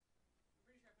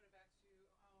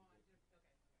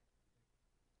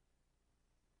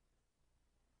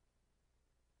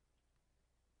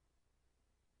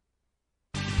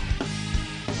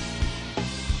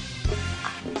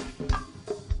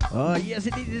Yes,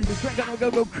 indeed, this is Crank on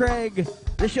Go Go Craig,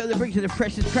 the show that brings you the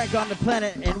freshest crank on the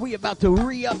planet, and we about to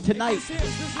re-up tonight.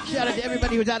 Shout out to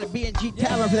everybody who's out at B&G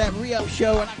Tavern for that re-up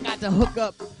show, and I got to hook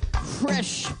up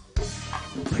fresh,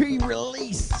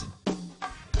 pre-release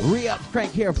re-up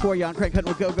crank here for you on Crank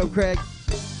Hunting with Go Go Craig.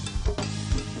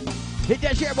 Hit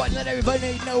that share button, let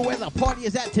everybody know where the party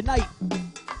is at tonight.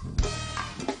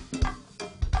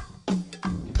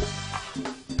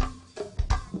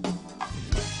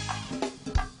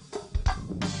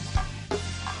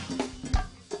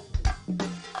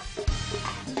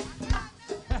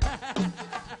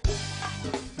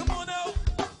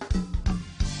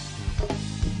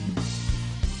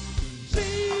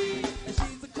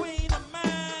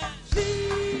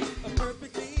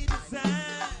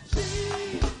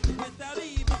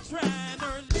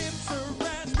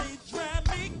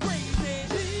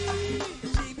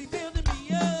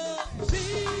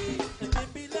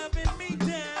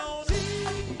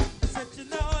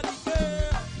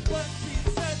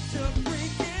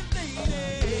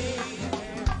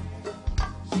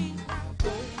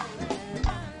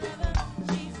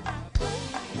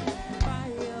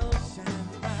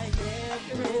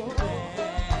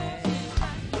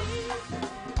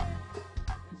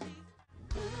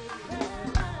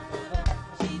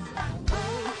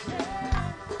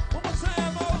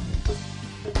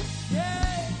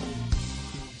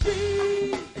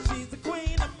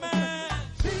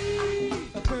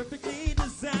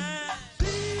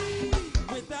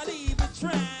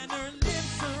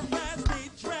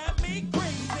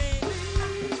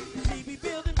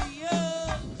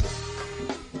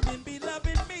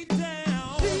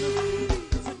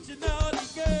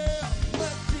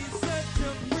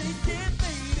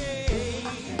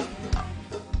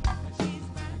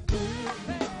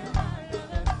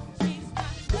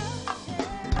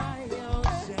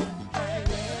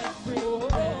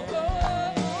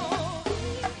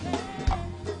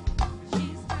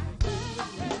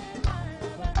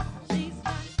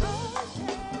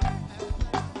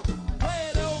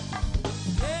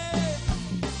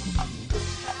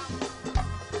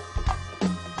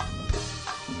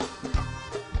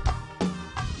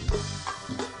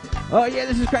 Oh yeah,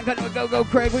 this is Crank Hunting with Go Go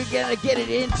Craig. We're gonna get it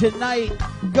in tonight.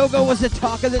 Go Go was the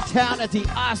talk of the town at the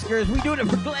Oscars. We're doing it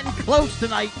for Glenn Close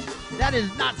tonight. That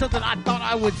is not something I thought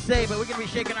I would say, but we're gonna be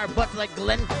shaking our butts like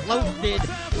Glenn Close did.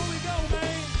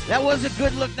 That was a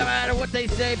good look no matter what they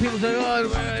say. People say,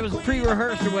 oh, it was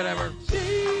pre-rehearsed or whatever.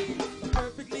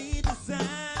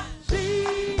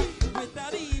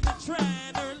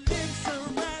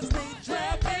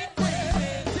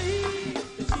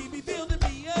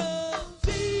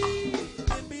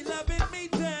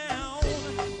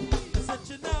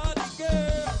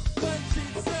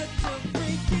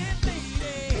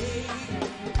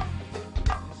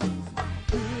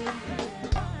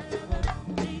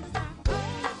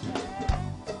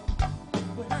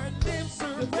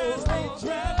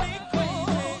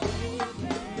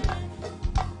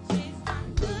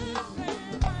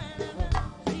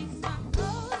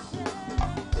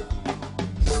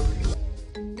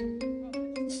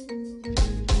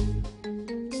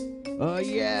 Oh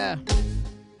yeah,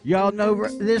 y'all know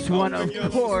this one, of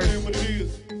course.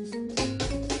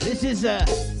 This is a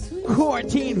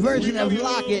quarantine version of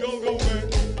Lock It. And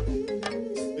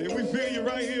we feel you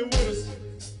right here with us.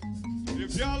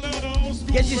 If y'all love the old school,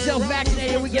 get yourself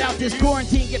vaccinated. We get out this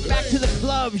quarantine. Get back to the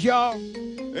clubs, y'all.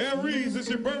 Aries, it's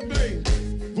your birthday.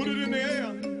 Put it in the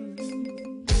air.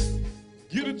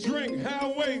 Get a drink,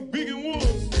 Highway, Beacon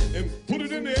Woods, and put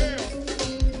it in the air.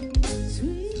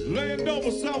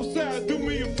 Landover, Southside, do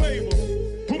me a favor.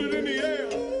 Put it in the air.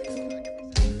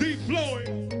 Deep Floyd,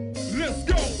 let's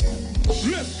go.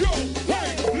 Let's go.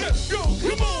 Hey, let's go.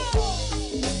 Come on.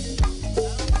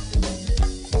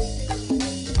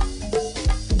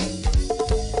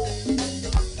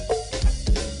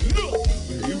 Look,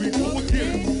 here we go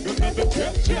again. Another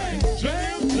jam, jam,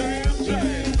 jam, jam,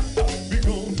 jam. We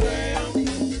gon' jam,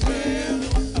 jam.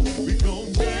 We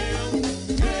gon' jam,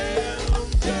 jam,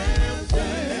 jam,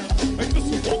 jam. Hey,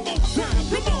 listen one more time.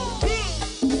 Come on.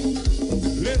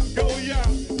 Let's go,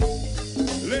 y'all.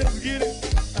 Let's get it.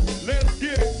 Let's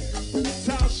get it.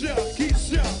 Top shot, keep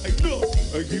shot. Hey, look.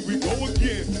 Here we go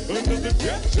again. Another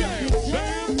jam, jam,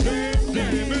 jam, jam,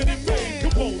 jam. Anything.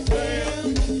 Come on,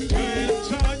 jam, jam,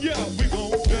 Tanya. We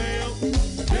gon' jam,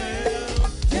 jam,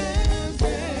 jam,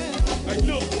 jam. Hey,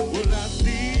 look. Well, I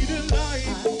see the light.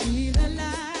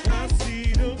 I see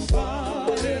the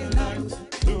party light.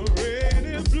 The red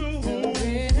and blue.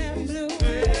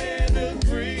 And the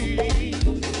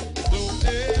green. So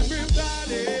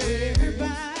everybody,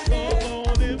 come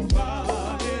on and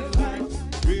party like.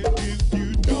 If you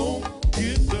don't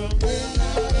get the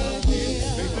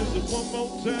one more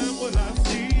time when I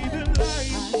see the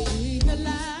light.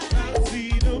 I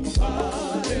see them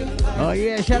falling like Oh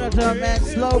yeah, shout out to our man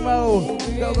Slow Mo.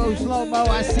 Go Slow Mo.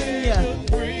 I see ya.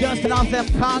 Dusting off them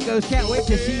Congos. Can't wait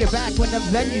to see you back when the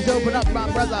venues open up,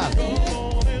 my brother.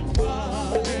 morning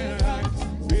falling like.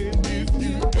 And if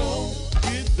you don't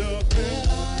get the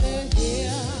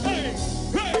hey,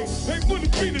 wanna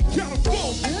be the kind of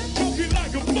phone. Funky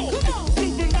like a phone.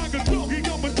 Super like a doggy.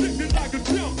 I'm addicted like a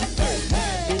jump. Hey,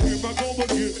 so if I go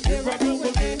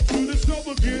again, to the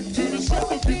show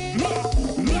again, lock.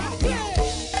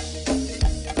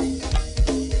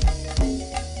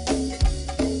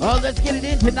 Oh, let's get it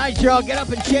in tonight, y'all. Get up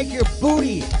and shake your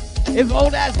booty. If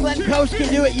old ass Glenn Coast can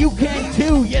do it, you can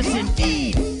too. Yes,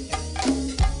 indeed.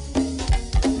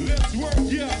 Let's work,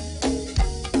 yeah.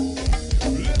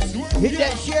 Let's work, Hit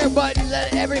that share button.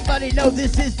 Let everybody know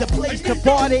this is the place to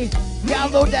party.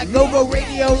 Download that Go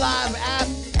Radio Live app.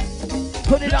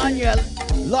 Put it on your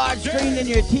large screen in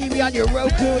your TV, on your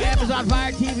Roku, Amazon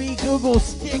Fire TV, Google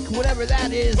Stick, whatever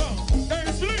that is. Hey,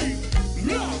 sleep.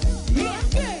 Lock.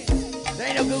 There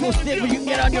ain't no Google Stick, but you can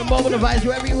get on your mobile device.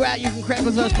 Wherever you're at, you can crack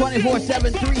with us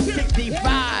 24/7,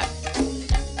 365.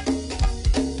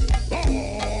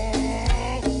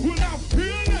 When I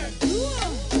feel it.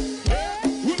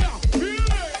 When I feel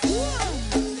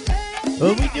it.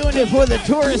 Well, we doing it for the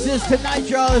tourists tonight,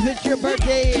 y'all. If it's your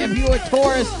birthday, if you're a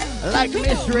tourist like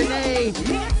Miss Renee,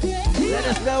 let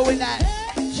us know in that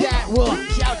chat. We'll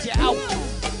shout you out.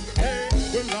 Hey,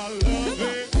 when I love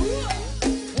it.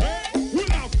 Hey,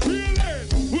 when I feel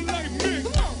it. When I mix.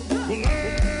 When I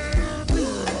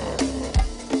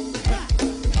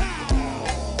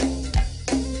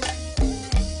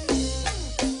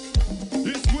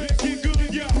this way it get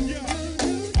good, y'all.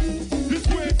 This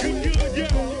way it get good,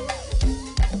 y'all.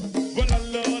 But I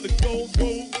love the go.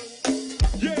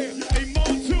 Yeah, hey,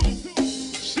 more too.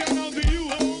 Shout out to you,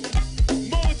 home.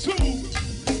 More too.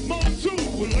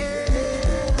 Well,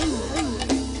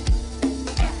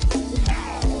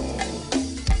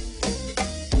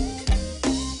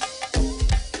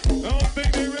 I don't think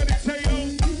they ready, Tayo.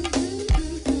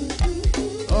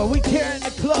 Oh, we tearing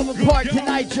the club apart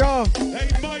tonight, y'all. Hey,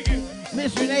 Mikey,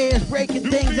 Miss Renee is breaking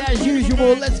things as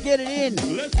usual. Let's get it in.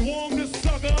 let's warm this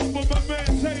sucker up for my man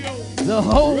Tayo. The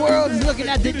whole world is looking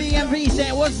at the DMV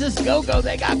saying, what's this go-go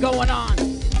they got going on?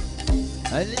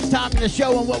 And it's time to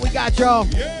show them what we got, y'all.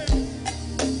 Yeah.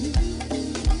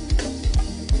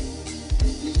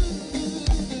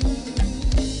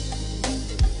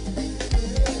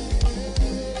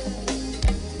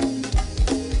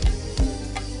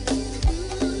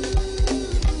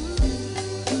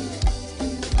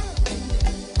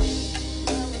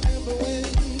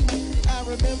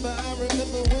 I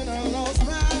remember when I lost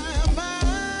my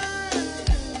mind.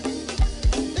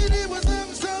 And it was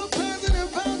something so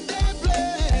positive about that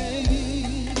place.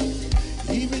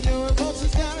 Even your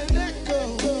emotions got an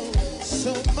echo.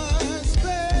 So much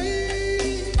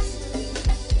space.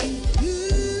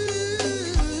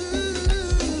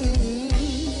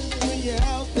 When you're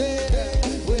out there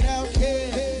without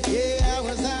care, yeah, I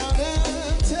was out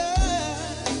of touch.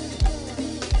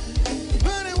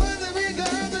 But it wasn't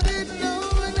because I didn't know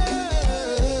enough.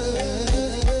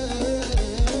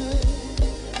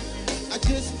 I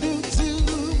just knew too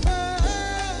much.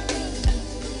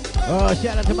 Oh,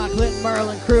 shout out to my Clinton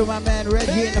Merlin crew, my man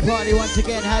Reggie in the party once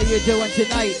again. How you doing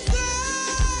tonight?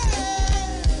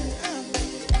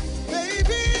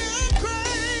 Baby, I'm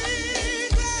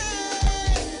crazy.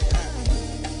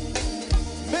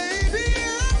 Baby,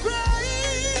 I'm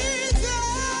crazy.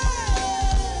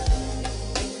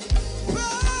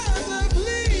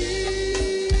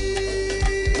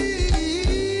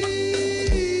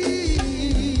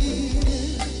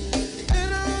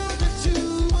 And all that you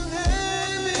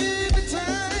have in the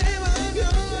time of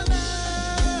your life.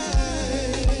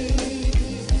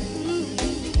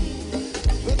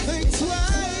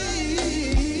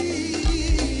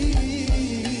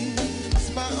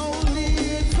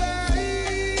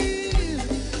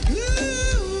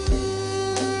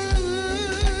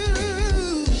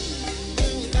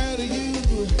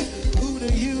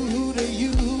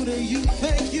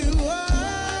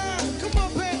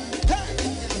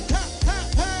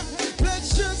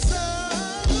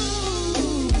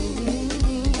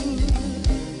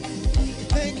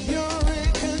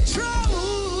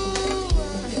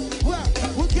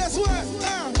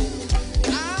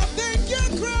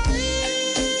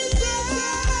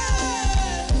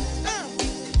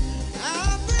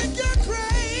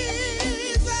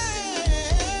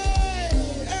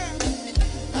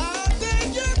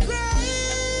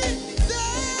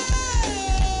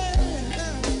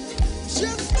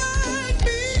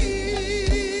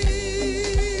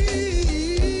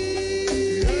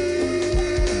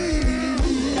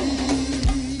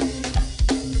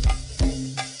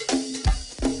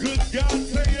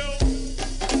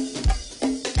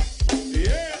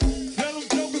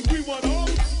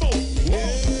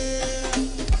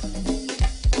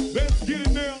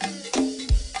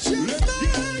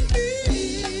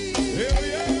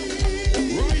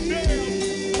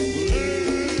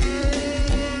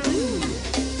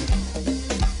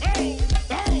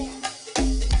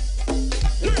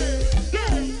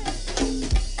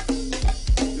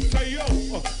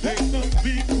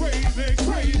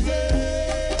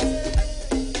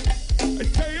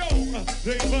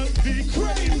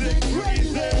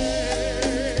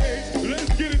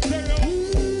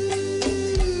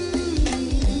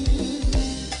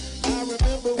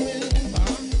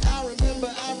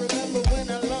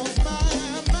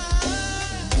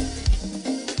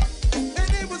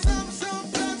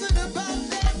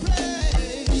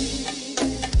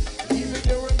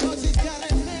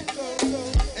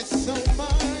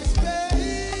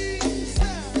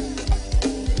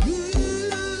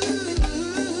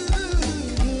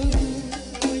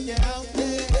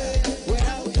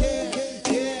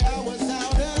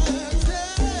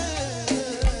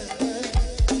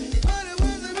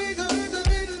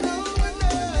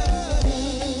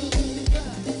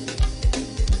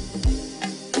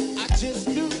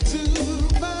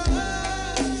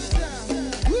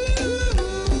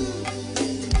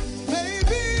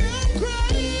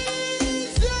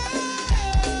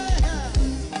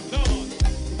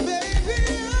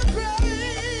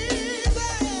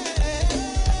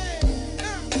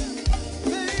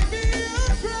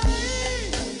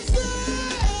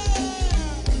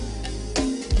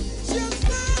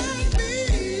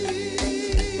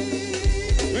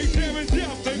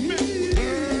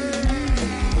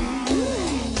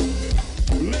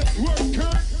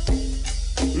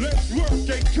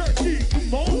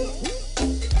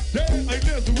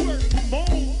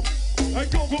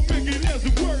 Go, Mickey, let's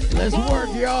work. Let's work,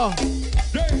 y'all.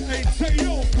 Hey,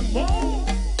 Tayo, come on.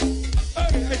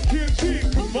 Hey, Kim G,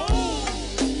 come on.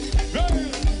 Hey,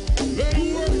 let it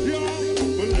work, y'all.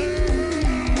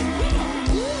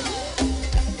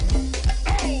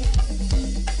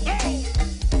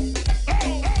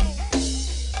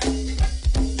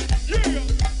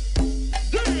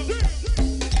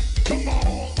 Come on.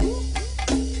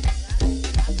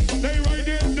 Stay right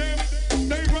there, damn it.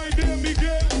 Stay right there,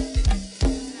 Miguel.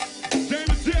 Damn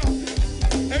it, Jeff.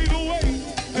 808.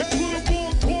 And put him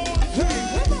on quarantine.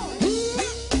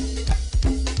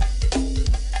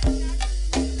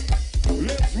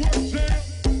 Let's work, Sam.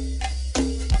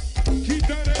 Keep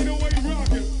that 808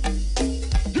 rocking.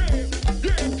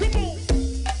 Yeah, come on.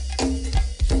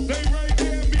 Stay right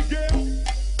there, Miguel.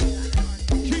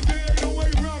 Keep the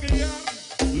 808 rocking, y'all.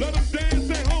 Let them dance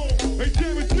at home. Hey,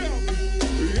 Jam and Jeff.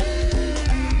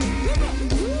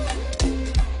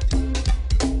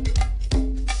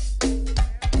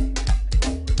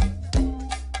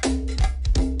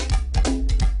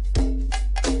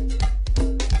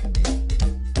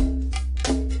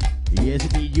 Yes,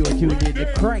 indeed, you are tuned in to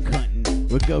Crank Hunting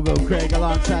with Go-Go Craig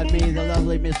alongside me, the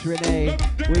lovely Miss Renee.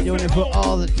 We're doing it for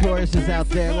all the tourists out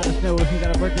there. Let us know if you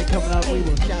got a birthday coming up. We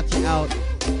will shout you out.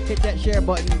 Hit that share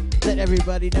button. Let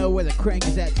everybody know where the crank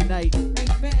is at tonight.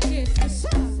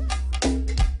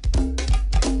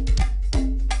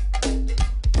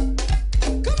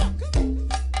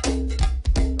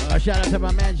 Shout out to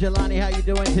my man Jelani. How you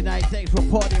doing tonight? Thanks for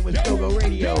partying with Go-Go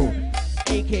Radio,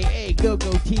 a.k.a.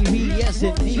 Go-Go TV. Yes,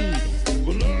 indeed.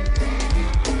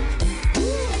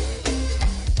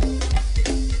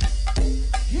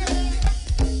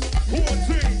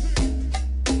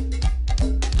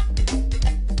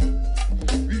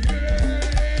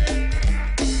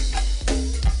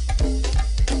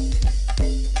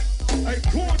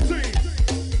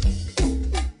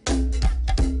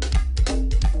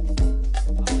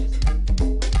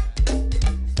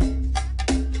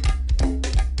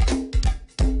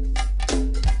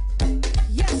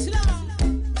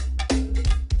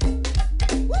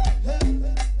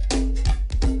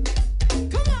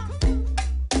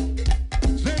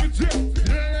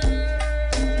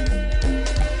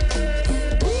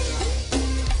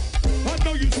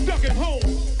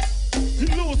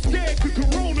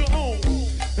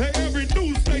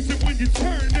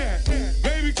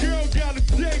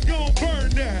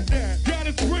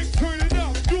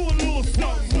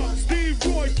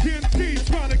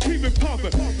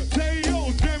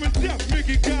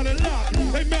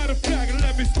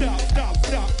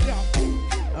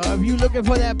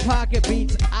 For that pocket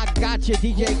beats, I got you,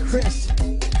 DJ Chris.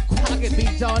 Pocket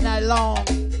beats all night long.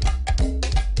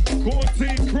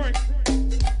 Quarantine crank.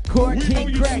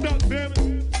 Quarantine crank.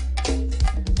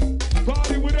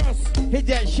 Party with us. Hit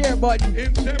that share button.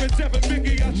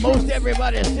 Most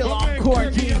everybody is still on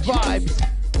quarantine vibes.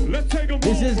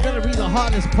 This is gonna be the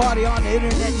hottest party on the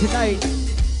internet tonight.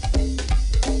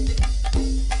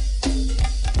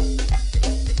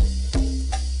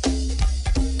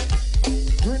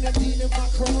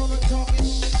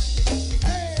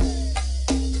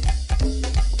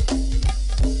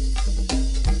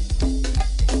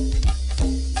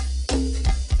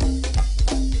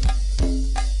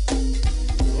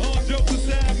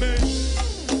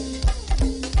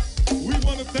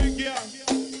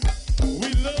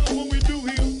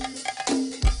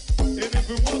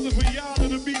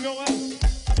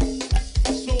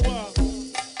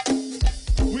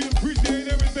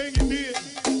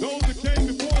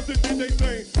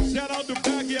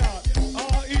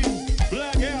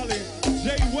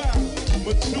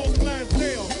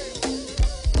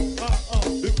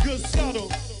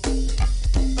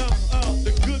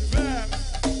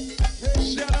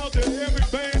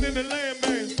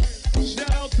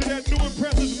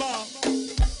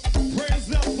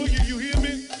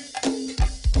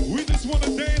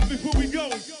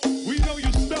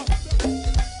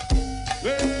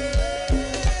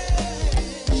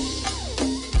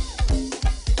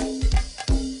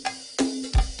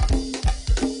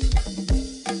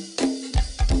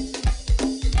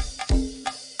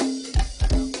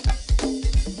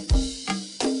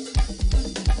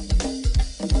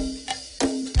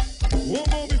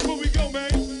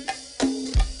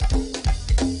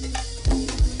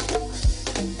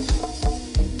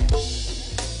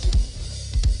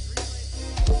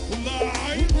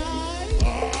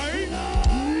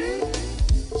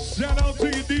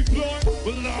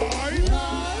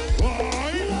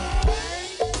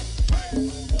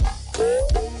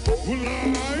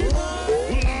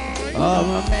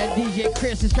 My man DJ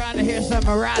Chris is trying to hear some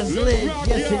Roslyn.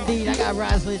 Yes, indeed. I got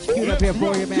Roslyn queued up here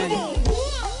for you, man.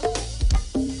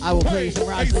 I will play you some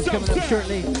Roslyn's coming up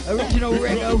shortly. Original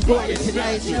Rego for you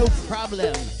tonight, no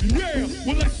problem. Yeah,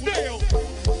 well, let's snail.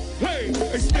 Hey,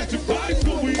 extend your body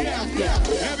till we out there.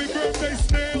 Happy birthday,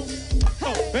 snail.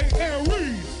 Hey,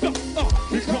 Aries.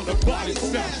 We call the body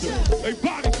snatcher. Hey,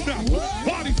 body snatcher.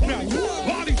 Body snatcher.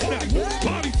 Body snatcher.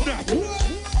 Body snatcher.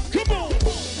 Come on.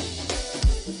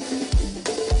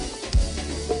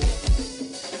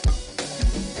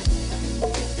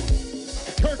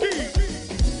 Turkey.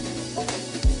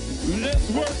 Let's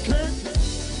work, Kirk.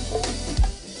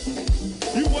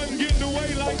 You wasn't getting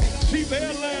away like cheap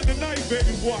airline tonight,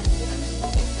 baby boy.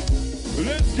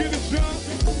 Let's get it, John.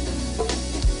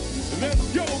 Let's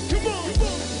go. Come on.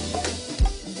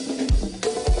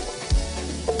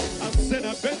 I said,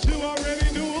 I bet you already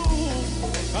knew.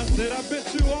 I said, I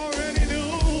bet you already knew.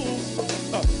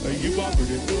 You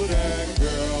already knew that,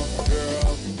 girl.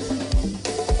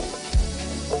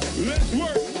 Let's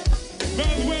work.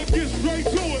 Might as well get straight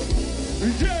to it.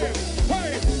 Yeah.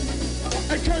 Hey.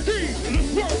 Hey, Kirky,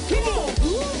 let's work. Come on.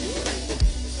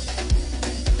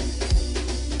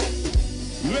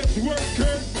 Let's work,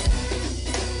 Kirk.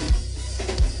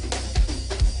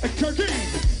 Hey, Kirky,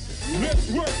 let's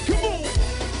work. Come on.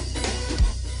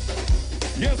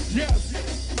 Yes. Yes.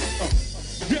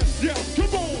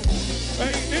 Come on.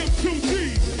 Hey, M2T.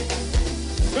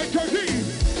 Hey, Kirky.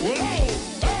 Well,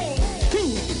 oh.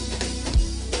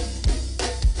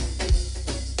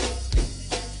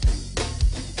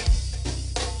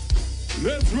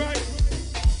 That's right.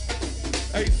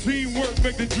 Hey, teamwork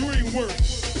make the dream work.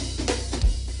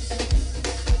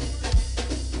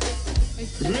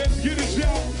 Let's get it,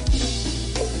 y'all.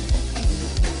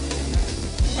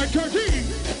 Hey, Kirky,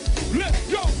 let's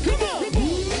go. Come on.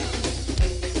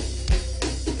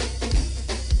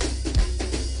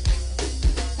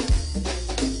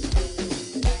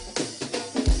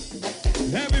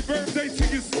 Happy birthday to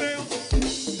you, Snail.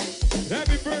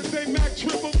 Happy birthday, Mac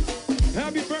Triple.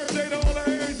 Happy birthday to all the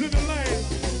Aries in the land.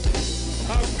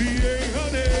 I'll be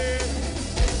 800.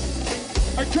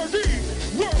 Hey, Kirky,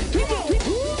 work. Come on.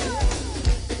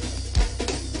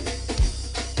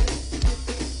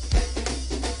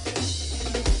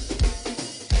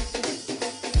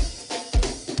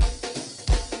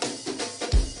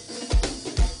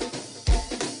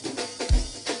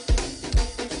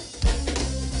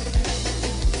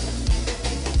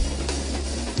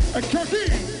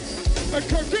 Hey,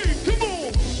 Kirky, come on!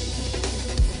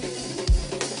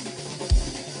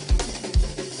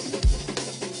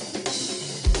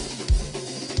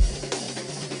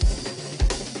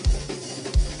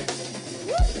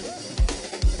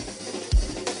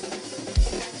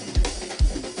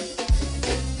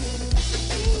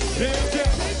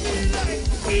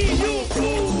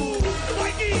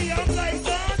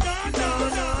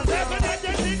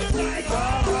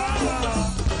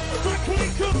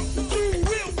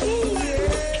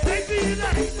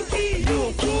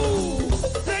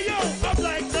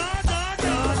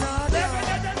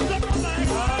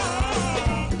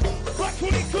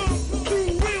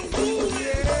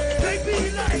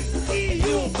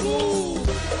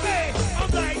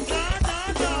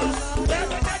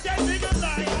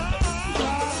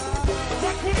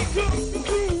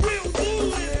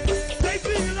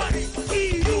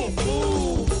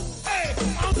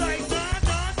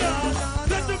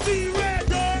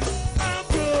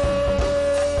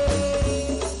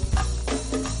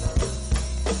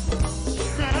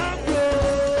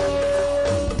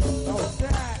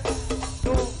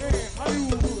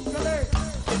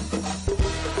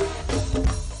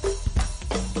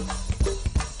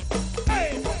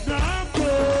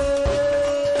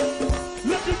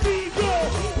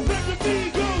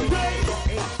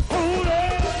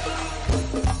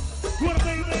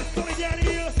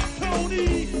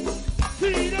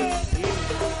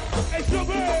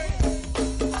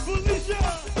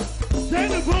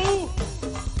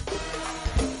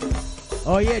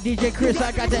 Oh yeah, DJ Chris,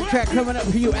 I got that track coming up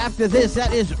for you after this.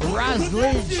 That is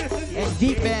Roslynch and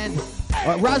Deep Band,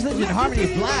 Roslynch and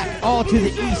Harmony Black, all to the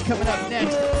east coming up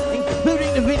next,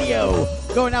 including the video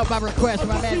going out by request.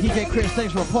 My man DJ Chris,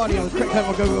 thanks for partying with Craig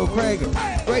Hunt, Go Craig,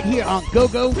 right here on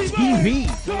GoGo TV.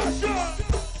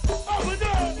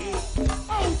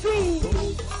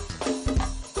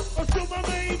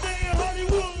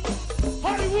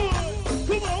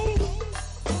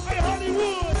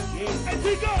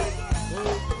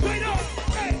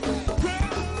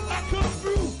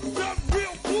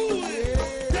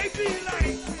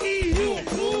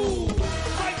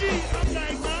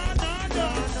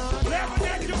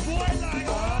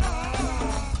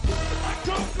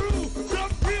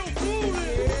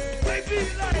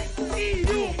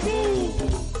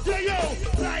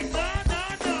 Like, nah,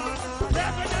 nah, nah, nah,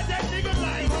 never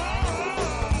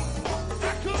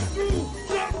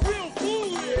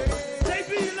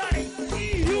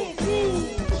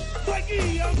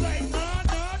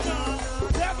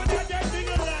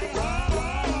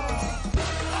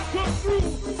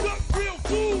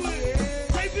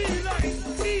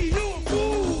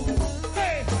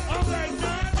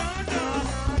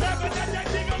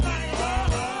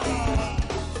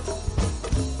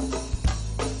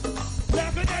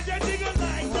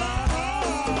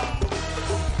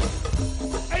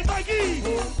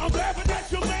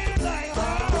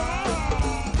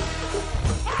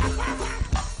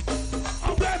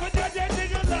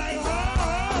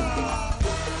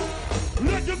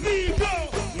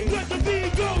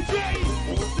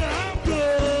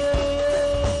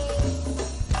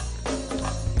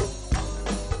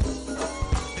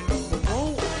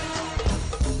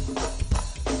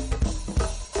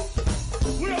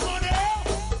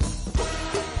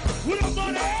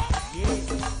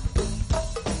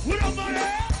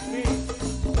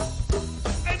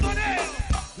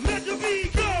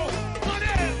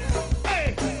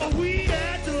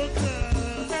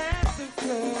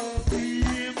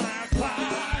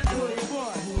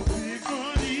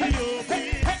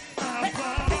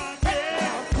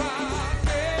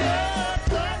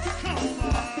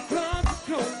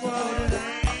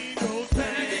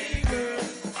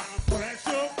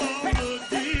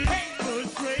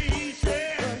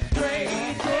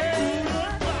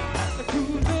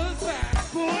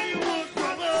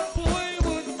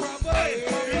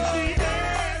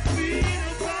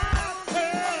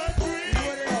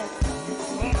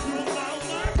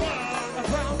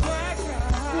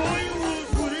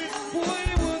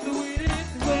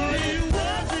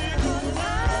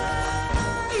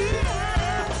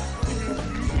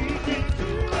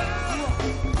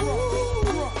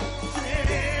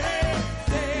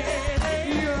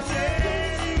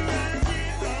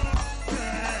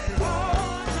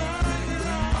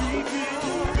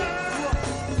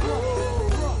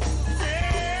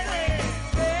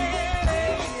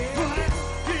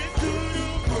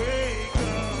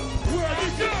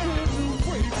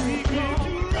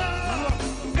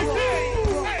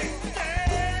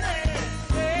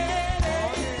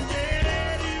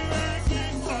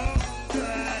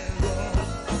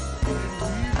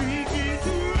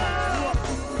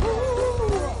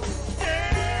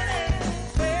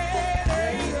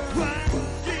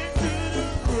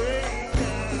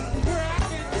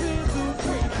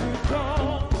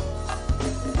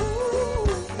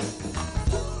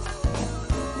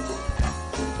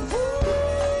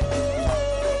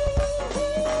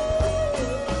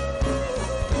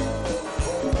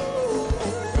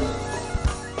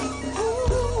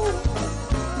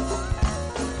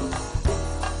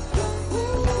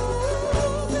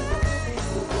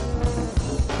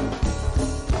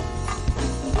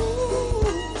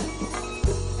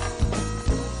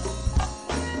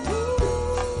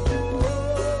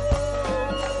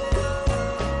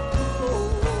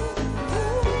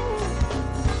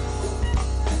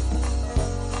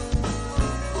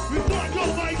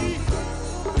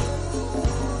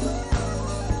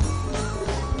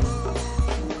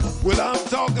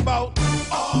talking about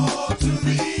all to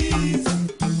the east,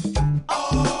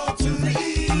 all to the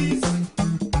east,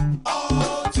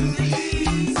 all to the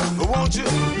east. Won't you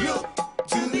look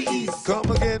to the east? Come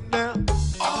again now.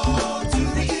 All to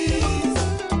the east,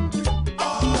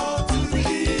 all to the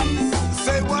east.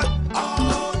 Say what?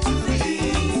 All to the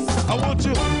east. I want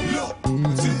you look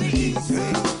to the east.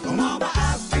 Hey, Mama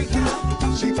Africa,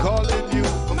 she calling you.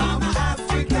 Mama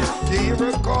Africa, you hear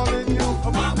her calling you.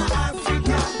 Mama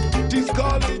Africa, she's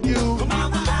calling you.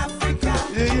 Mama Africa,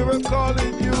 you hear her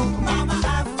calling you. Mama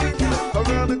Africa,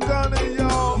 around the corner,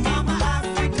 y'all. Mama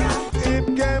Africa,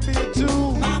 in Gambia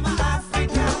too. Mama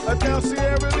Africa, down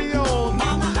Sierra Leone.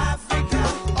 Mama Africa,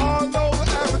 all over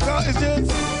Africa. It's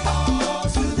just all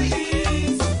to the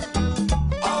east,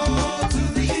 all to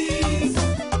the east,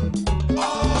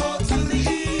 all to the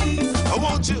east. I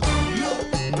want you look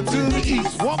to the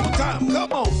east one more time.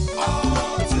 Come on.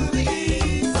 All to the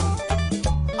east,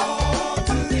 all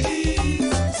to the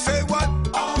east. Say what?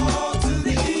 All to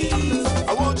the east.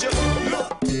 I want you look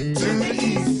to the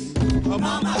east.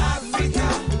 Mama Africa,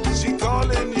 she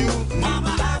calling you.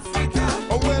 Mama Africa,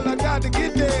 oh well, I got to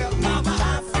get there. Mama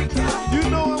Africa, you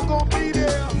know I'm gonna be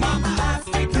there. Mama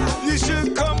Africa, you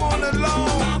should come on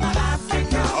along. Mama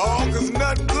Africa, oh, 'cause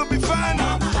nothing could be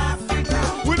finer. Mama Africa,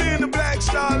 within the Black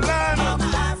Star Line.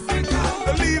 Mama Africa,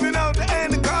 leaving out the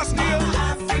Anacostia. Mama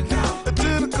Africa, to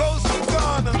the coast of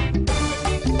Ghana.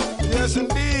 Yes,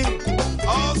 indeed.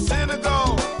 All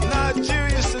Senegal,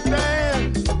 Nigeria,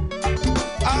 Sudan,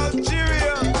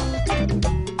 Algeria.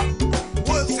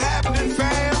 What's happening,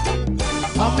 fam?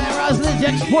 Oh man, Roslyn's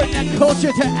exporting that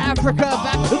culture to Africa,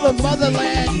 back to the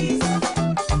motherland.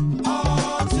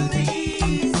 All to the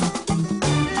east.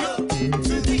 Look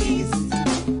to the east.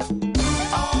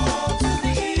 All to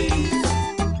the east.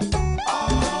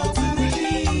 All to the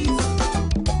east.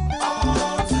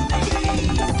 All to the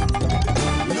east.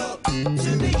 Look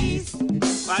to the east.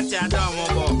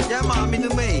 Yeah, mommy, no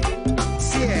me.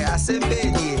 See, I said,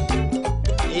 baby.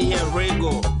 Here,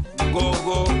 Rego, go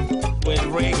with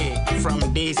reggae from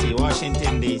DC,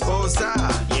 Washington, DC. Oh, sir.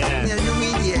 Yeah. Yeah, you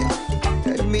media,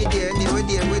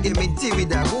 with the TV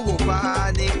that Google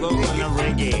party. Go on a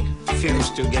reggae,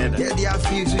 fused together. Yeah, they are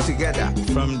fused together.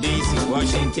 From DC,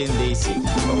 Washington, DC.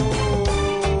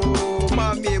 Oh,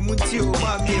 mommy, mutio.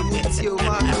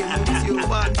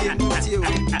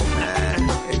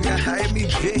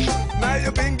 Now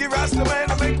you bingy Rasta man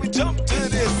to make me jump to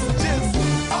this. Just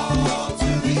all to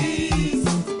the east,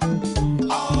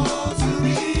 all to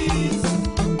the east,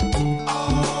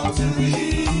 all to the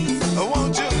east. I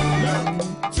want you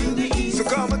to the east. So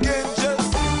come again,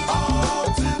 just all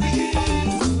to the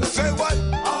east. Say what?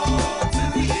 All to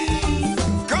the east.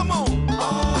 Come on.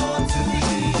 All to the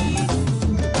east.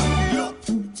 Look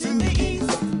to the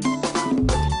east.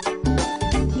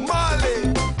 Mali.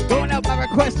 Going out by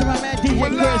request to my man DJ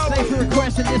Chris. Thanks for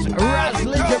requesting this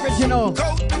Roslyn's original.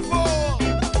 Cote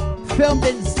d'Ivoire. Filmed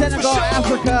in Senegal,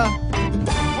 Africa.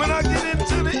 When I get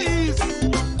into the east,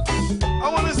 I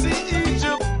want to see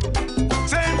Egypt,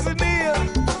 Tanzania,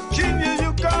 Kenya,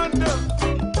 Uganda.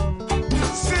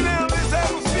 Sit down, let's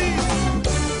have a feast.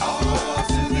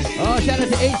 Oh, shout out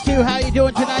to H2. How you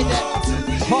doing tonight? That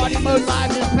Party Mode Live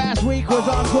this past week was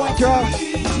on point, y'all.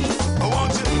 I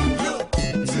want you to look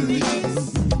to the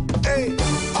east. Hey,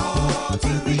 all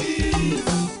to the east.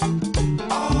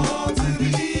 All to the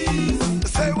east.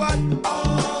 Say what?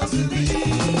 All to the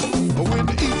east. Oh, when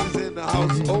the east is in the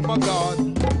house, oh my God.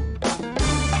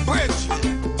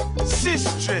 Brethren,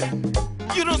 sister,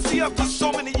 you don't see after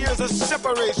so many years of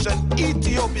separation,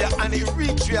 Ethiopia and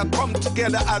Eritrea come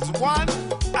together as one,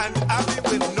 and happy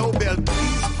with Nobel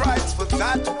Peace Prize for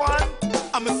that one.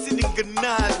 I'm a sitting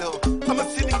Ganalo.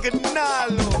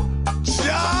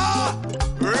 Jah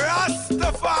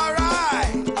Rastafari.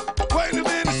 Wait a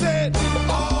minute, said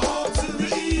all to the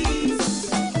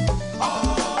east,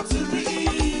 all to the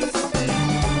east,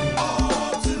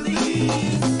 all to the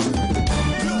east.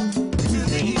 Look to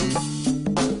the east.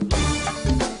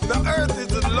 The earth is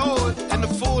the Lord and the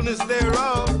fullness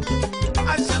thereof.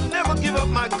 I shall never give up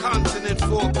my continent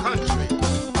for a country.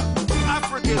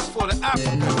 Africa is for the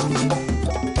Africans.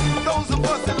 Those of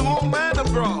us at home and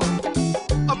abroad.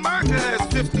 America has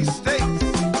 50 states.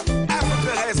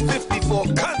 Africa has 54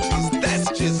 countries. That's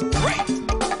just great.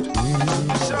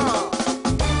 Sure.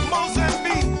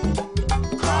 Mozambique.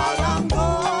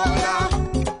 Angola.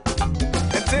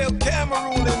 And tell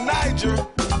Cameroon and Niger,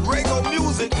 Rego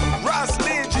Music,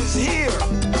 Roslyn is here.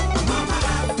 Mama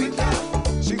Africa.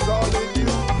 She calling you.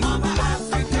 Mama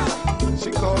Africa.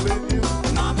 She calling you.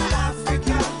 Mama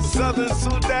Africa. Southern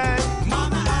Sudan.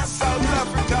 Mama Africa. South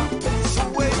Africa.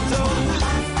 Soweto. Mama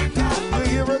Africa. You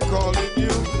hear her calling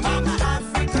you.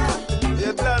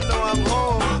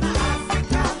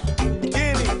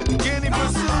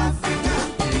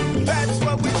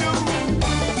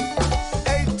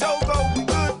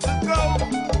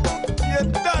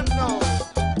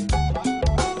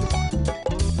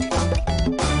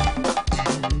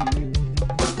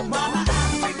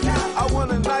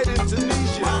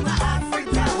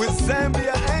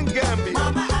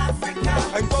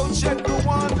 Check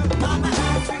Rwanda. Mama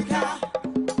Africa.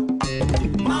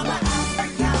 Mama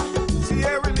Africa.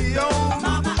 Sierra Leone.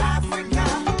 Mama Africa.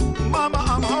 Mama,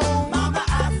 I'm home. Mama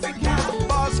Africa.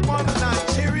 Botswana,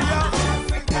 Nigeria.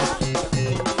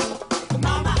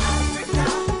 Mama Africa.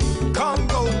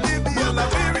 Congo, Libya,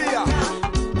 Liberia.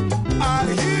 I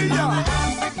hear ya.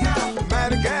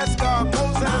 Madagascar,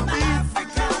 Mozambique.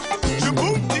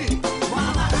 Djibouti.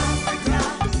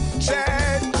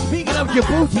 Chad. Speaking of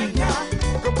Djibouti,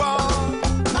 Gabon.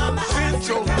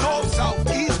 Central, North,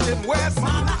 South, East, and West.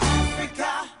 Mama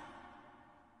Africa.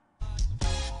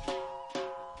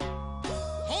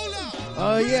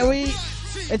 oh yeah,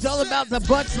 it's all about the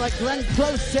butts, like Glenn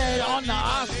Close said on the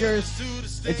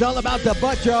Oscars. It's all about the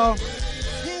butt, y'all.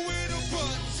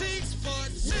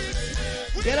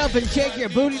 Get up and shake your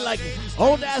booty like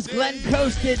old ass Glenn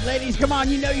Close did, ladies. Come on,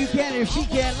 you know you can. If she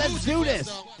can, let's do this.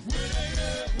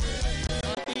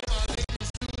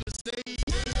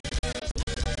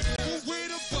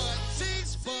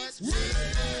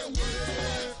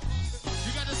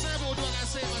 You got the sample, or do I gotta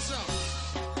say it myself?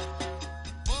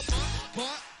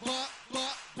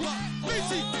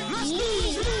 BT, let's do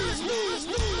it.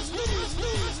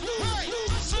 Hey,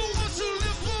 so once you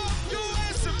lift up your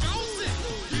ass and bounce it.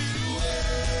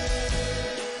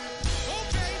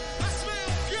 Okay, I smell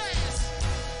gas.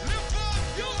 Lift up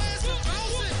your ass and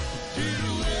bounce it.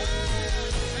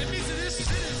 Hey, BT, this shit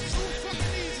is too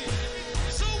fucking easy.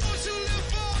 So once you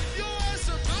lift up your ass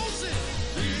and bounce it.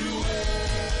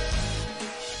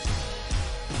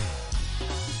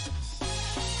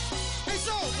 Hey,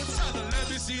 so it's time to let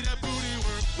me see that booty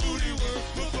work, booty work,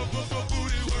 booty work,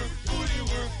 booty work, booty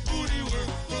work, booty work.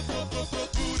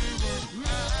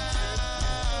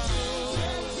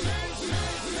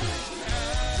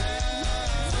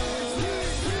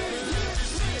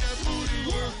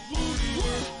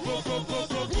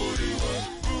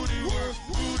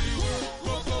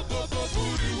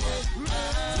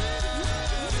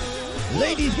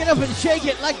 Ladies, get up and shake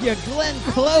it like you're Glenn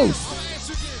Close.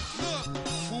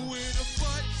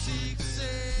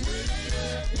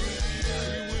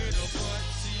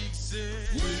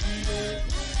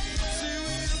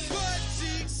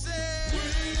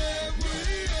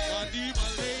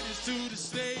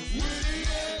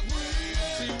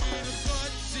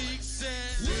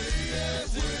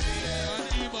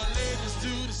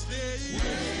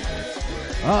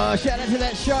 Shout out to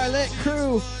that Charlotte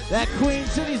crew. That Queen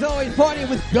City's always partying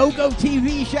with GoGo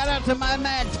TV. Shout out to my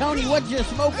man Tony. What you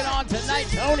smoking on tonight,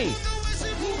 Tony?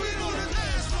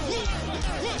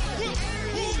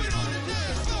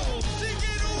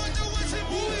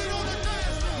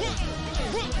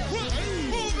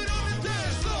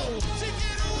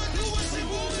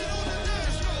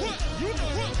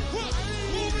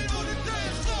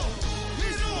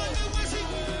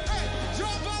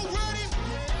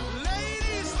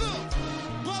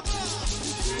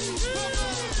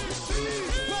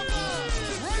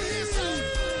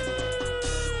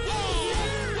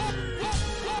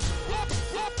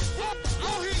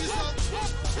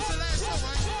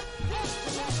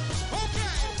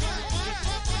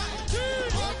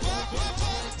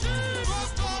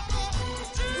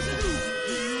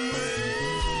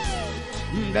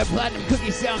 That platinum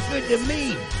cookie sounds good to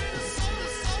me.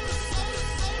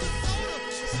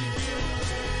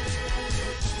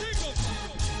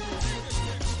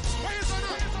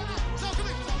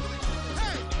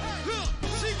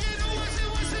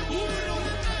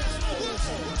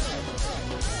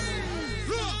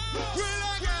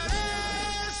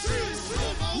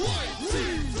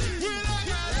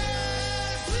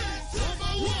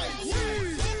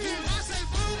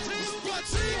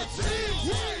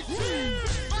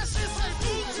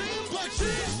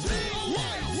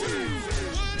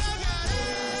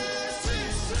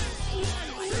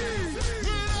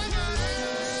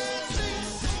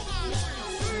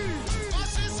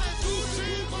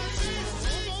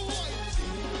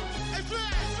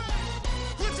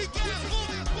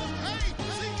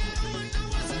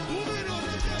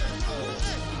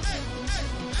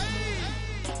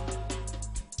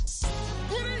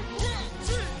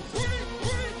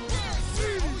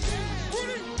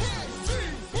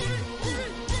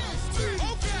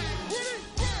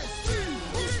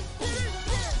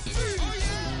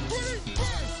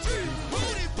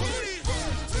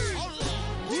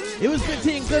 It was good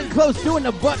seeing Glenn Close doing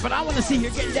the butt, but I want to see her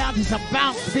getting down to some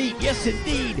bounce beat. Yes,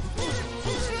 indeed.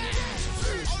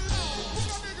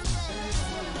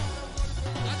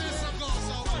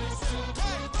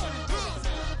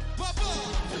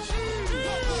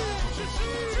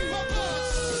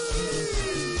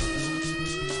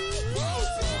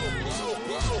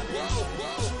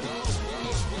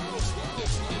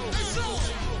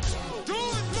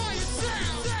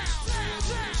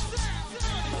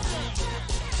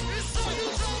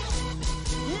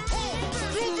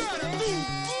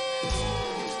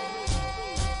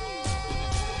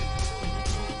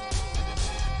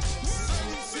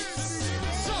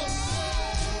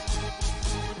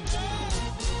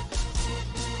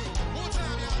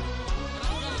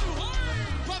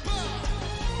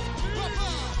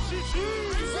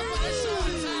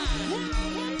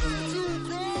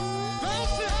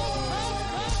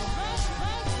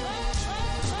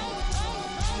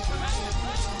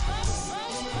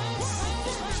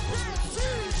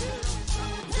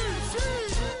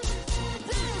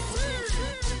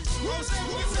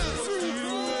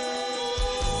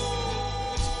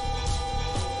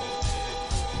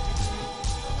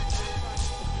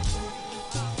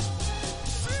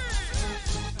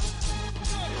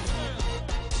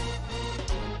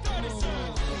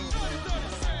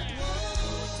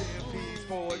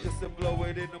 to blow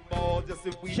it in the mall. Just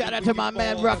if we Shout out to my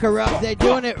man Rucker Ruff. They're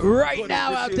doing it right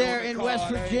now out there in West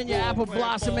Virginia, apple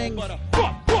blossoming.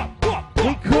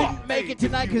 We couldn't make it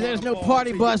tonight because there's no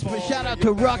party bus, but shout out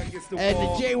to Ruck and the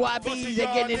JYBs.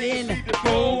 They're getting it in.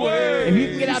 If you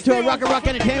can get out to a Rucker Ruck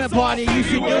entertainment party, you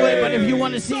should do it. But if you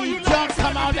want to see Junk,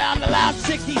 come on down to Lounge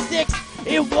 66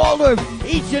 in Waldorf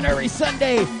each and every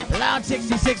Sunday. Lounge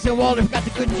 66 in Waldorf got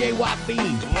the good JYB.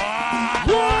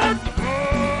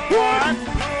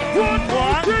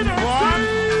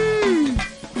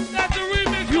 That's the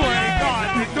remix. You ain't got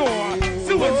the door.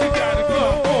 So what you gotta go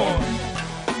for?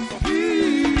 A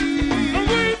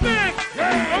remix.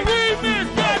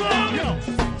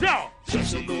 Yo.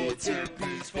 Just a little 10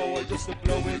 piece forward, just to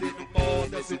blow it in the mall.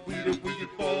 That's it, we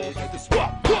involved like the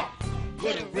swap.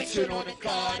 Put a Richard on the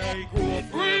card, I ain't grew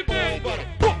up remix. But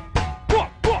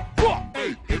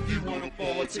hey, if you wanna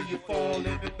fall till you fall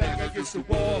in the back against the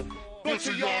wall. Bunch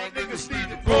of y'all niggas need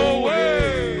to go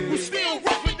away. We still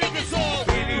roughing niggas off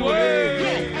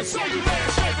anyway. Yo, I saw you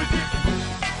last night, but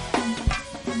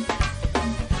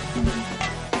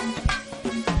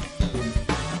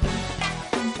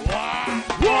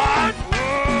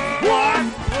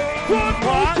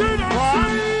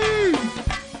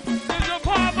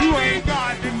you ain't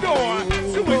got the door,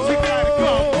 so what you gotta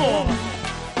go for?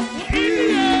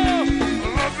 India,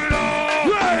 rough it all.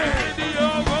 India,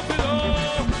 rough it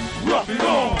all. Rough it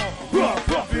all,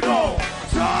 rough it all.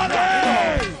 Johnny,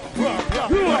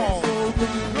 rough it all,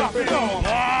 rough it all.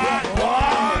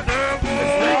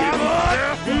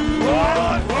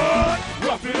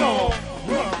 Rough it all, rough it all.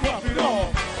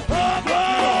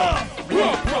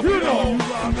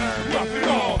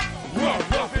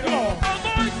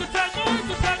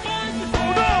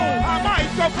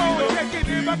 I go and check it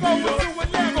if I go into a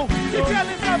level. You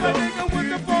jealous of a nigga with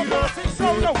the 4-6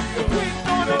 solo. Quitting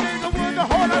on a nigga with the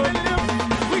heart of the limb.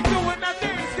 We doing our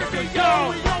things, cause they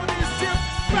young, we on this tip.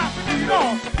 Rapping it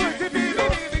off, put the beat in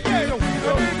the ghetto. A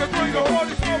nigga bring a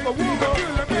holy smoke, a woman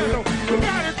kill a metal. You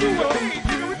gotta do a thing,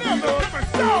 you never come and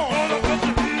song. All of us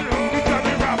we got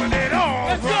me rapping it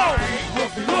off. Let's go.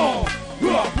 Rough it all,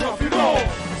 rough it all.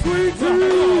 Sweet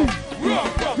tea, rough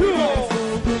it all.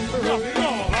 Rough it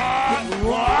all.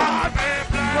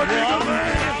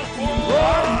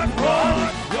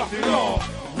 Rough it all,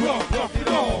 rough it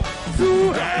all.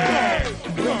 Too hey,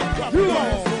 rough it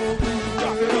all,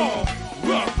 rough it all,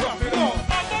 rough it all.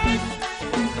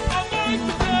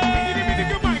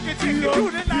 Nigga might get you to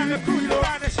the line of crew, you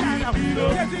ride the shine out.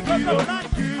 Yes, it goes on like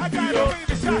I gotta bring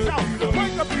the shots out.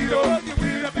 Wake up, Peter, hug you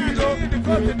with a match in the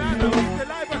club tonight. The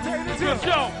live potatoes, your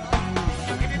show.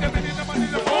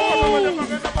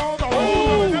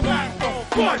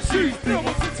 But she's still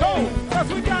with the toe. Cause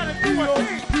we gotta do a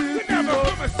thing. We never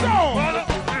come a song.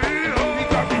 We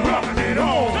got me rocking it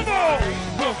all. Come on.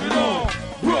 Rough it all.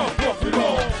 Rough it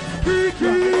all.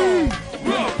 Kiki.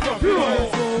 Rough it all.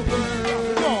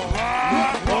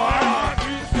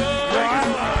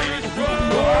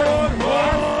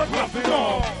 Rough it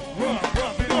all.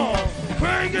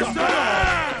 Bring it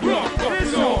down. Rough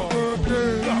it all.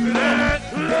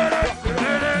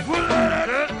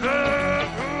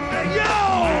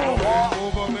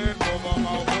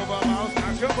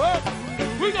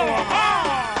 We go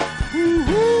hard.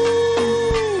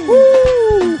 Woo-hoo.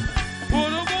 Woo. Put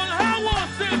them on high one,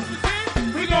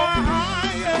 6%. We go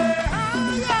higher.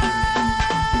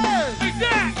 Like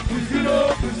that. Push it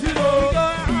up. We go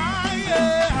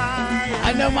higher. I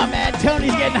know my man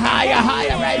Tony's getting higher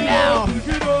right now. We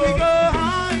go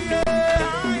higher.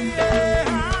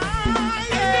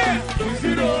 Push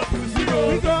it up. We go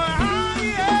higher.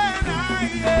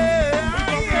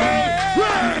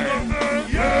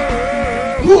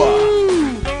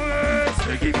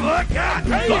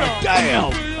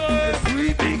 Damn!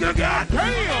 Sweet finger,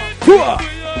 goddamn!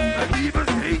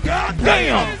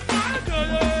 Damn!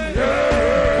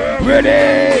 Ready!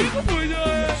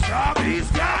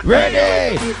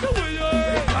 Ready!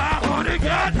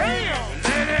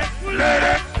 Let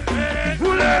it!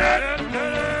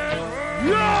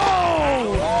 Yo!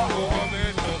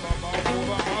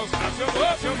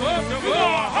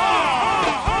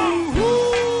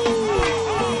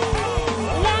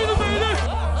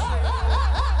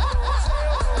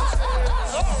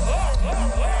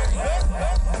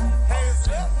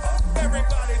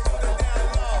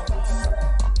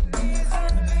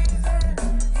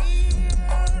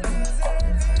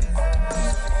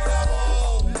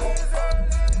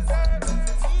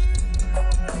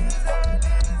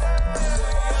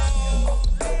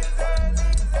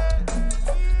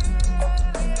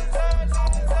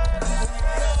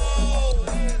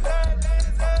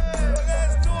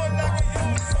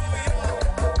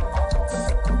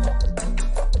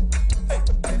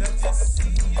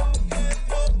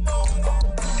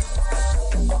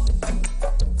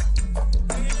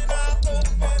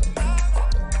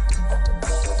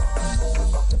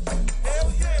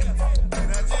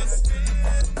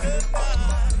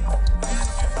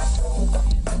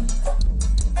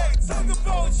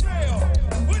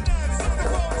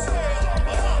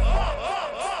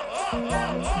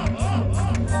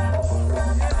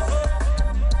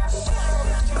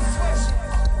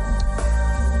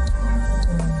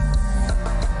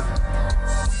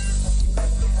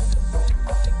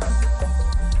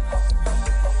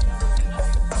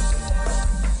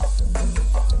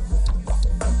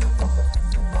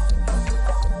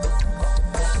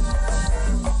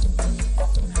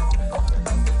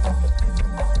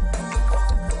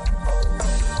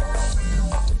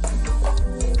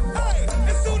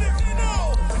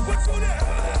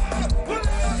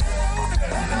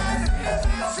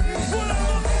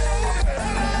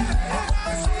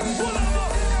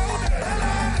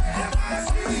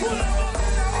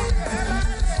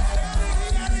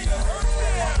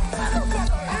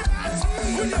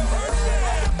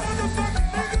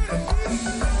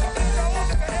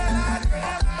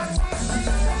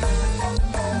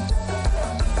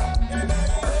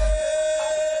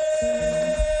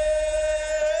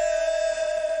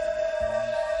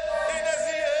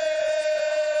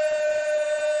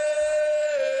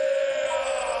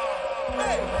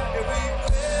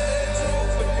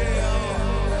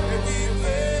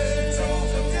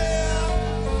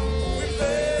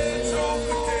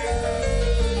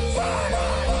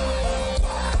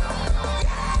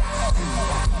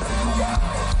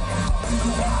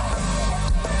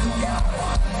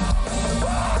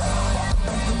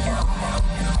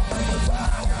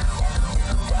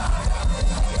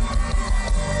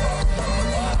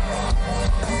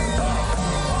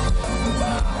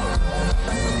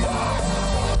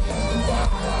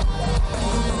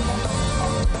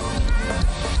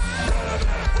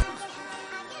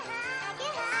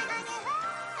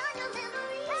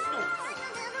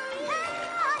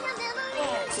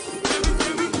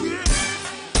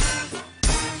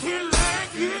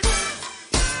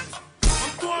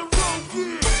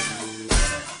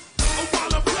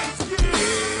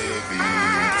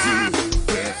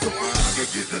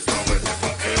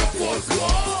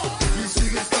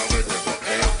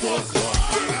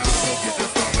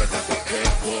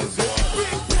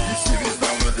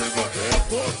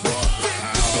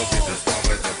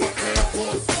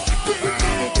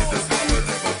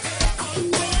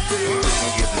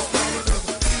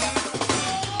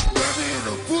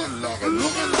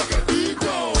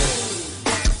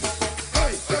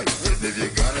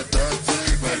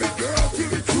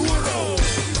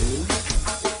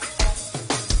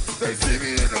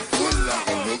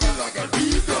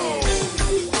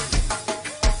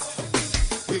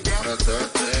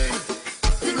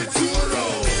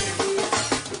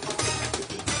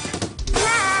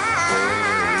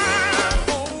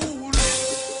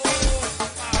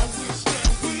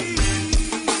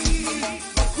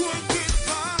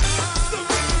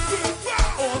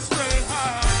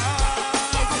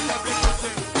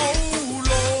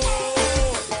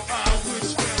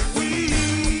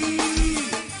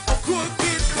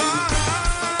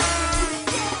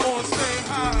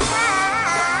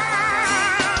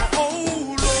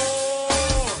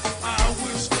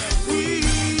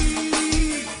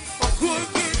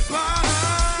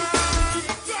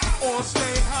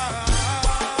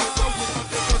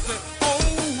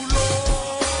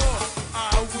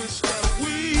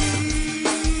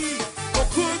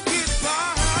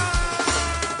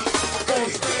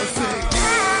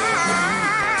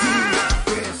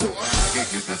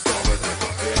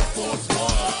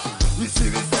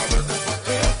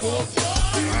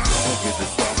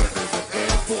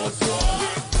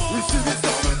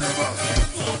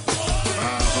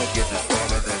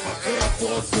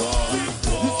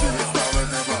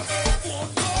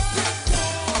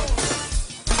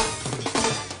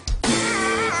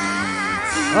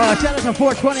 Shout out to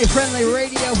 420 Friendly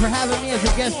Radio for having me as a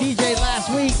guest DJ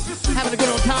last week. Having a good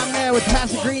old time there with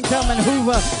Pastor Green, Tillman,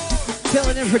 Hoover.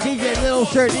 Filling in for DJ Little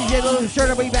Shirt. DJ Little Shirt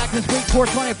will be back this week.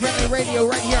 420 Friendly Radio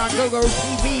right here on GoGo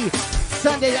TV.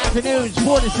 Sunday afternoons,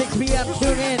 4 to 6 p.m.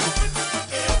 Tune in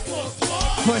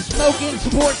for smoking,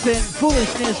 sports, and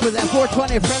foolishness with that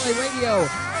 420 Friendly Radio.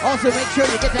 Also, make sure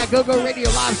you get that GoGo Radio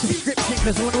Live subscription,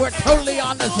 because when we're totally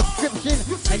on the subscription,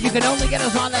 and you can only get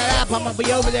us on that app, I'm going to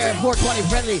be over there at 420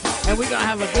 Friendly, and we're going to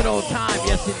have a good old time.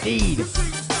 Yes, indeed.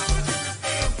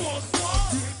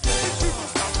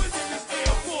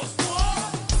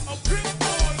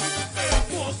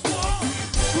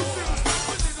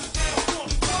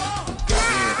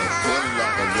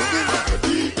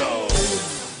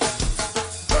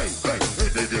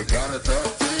 You got a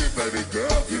 13,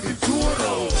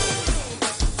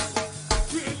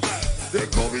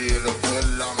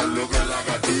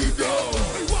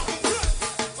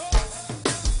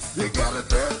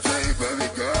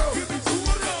 baby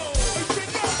girl.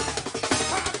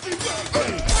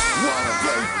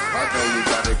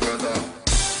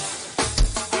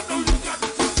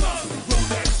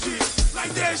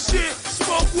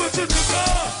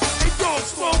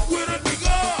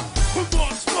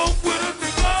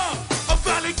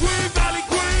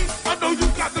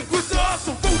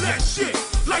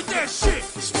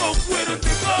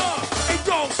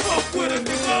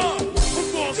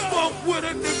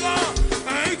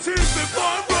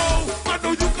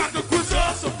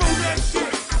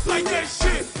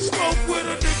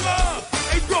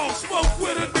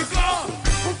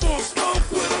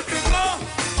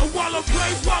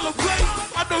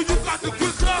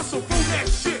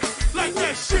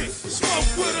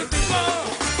 Smoke with a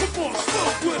nigga. Come on,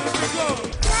 smoke with a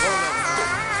nigga.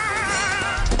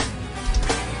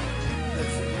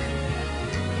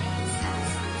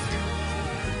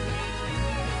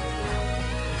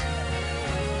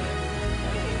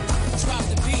 Drop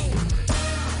the beat.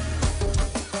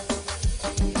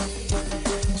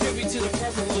 Tribute to the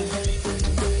purple one.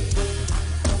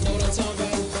 Know what I'm talking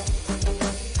about?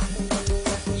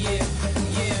 Yeah,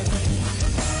 yeah.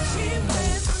 She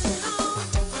wears on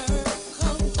her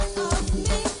coat of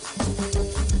me,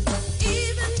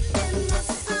 even in the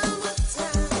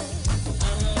summertime.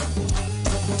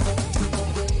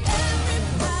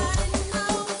 Everybody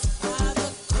knows by the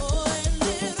coy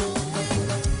little wing,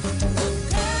 the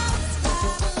girl's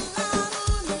got a lot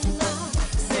on her mind.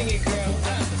 Sing it, girl.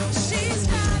 She's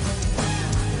got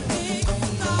big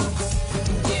thoughts,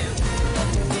 Yeah. a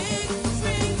big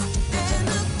ring, and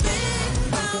a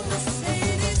big brown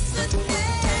Mercedes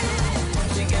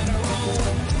sedan. She got her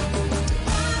own.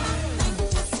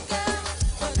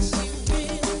 But she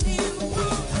really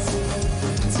wants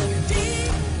to be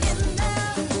in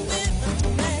love with a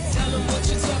man. Tell 'em what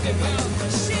you're talking about.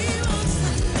 She wants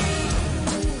to leave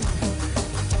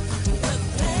the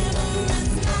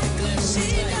glamorous life. She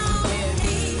don't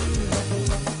need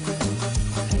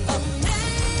a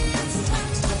man's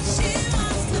touch. She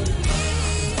wants to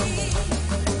leave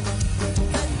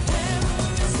the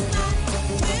glamorous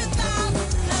life without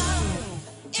love.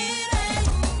 It ain't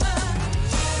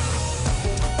much.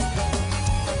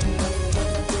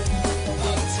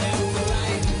 Uptown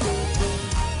life.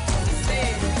 I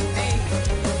said, hey,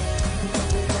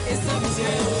 it's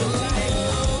uptown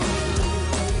life.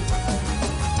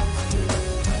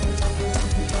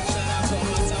 Shout out to all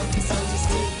my Southeast soldiers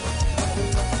too.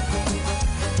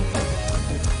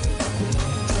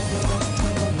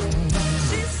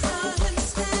 She saw him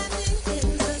standing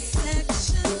in the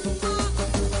section mall.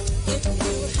 If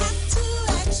you have to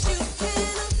ask, you can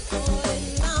afford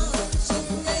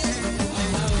lingerie.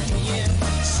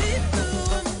 She threw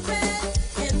him red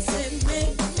and said,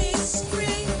 "Make me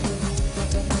scream."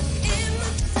 In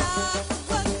the dark,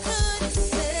 what could he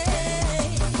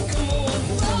say? Come on.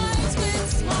 Boys with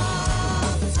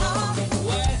small talk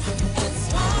What? and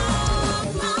small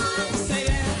minds Say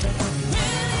that.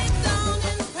 really don't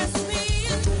impress me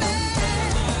in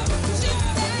bed. She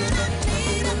said, "I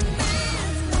need a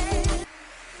man's man."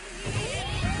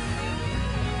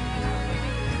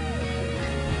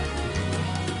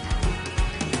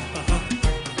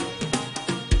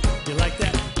 You like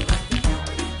that?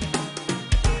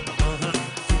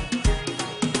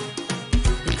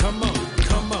 Come on,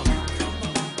 come on.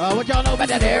 What y'all know about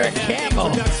that Eric Campbell?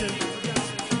 Production.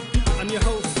 I'm your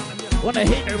host. One of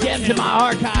the hidden Eric gems in my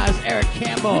Campbell. archives, Eric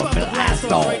Campbell, We're about to blast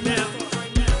off right Glasgow. now.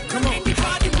 Come on.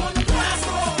 Everybody wanna blast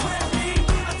off with me.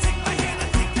 I take my hand, I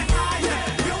take you higher.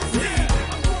 You'll see.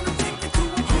 I'm gonna take you to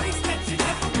a place that you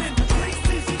never been,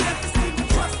 places you never seen.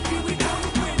 Trust me, we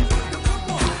gonna win. Now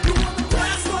come on, you wanna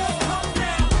blast off? Come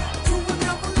down to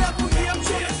another level. Yeah, I'm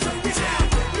gonna show you how.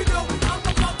 You know I'm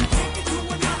about to take you to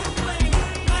another plane,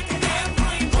 like an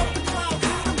airplane off the clouds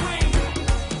in the rain.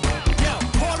 Yo,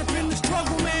 caught up in the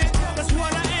struggle, man. That's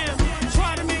what I am.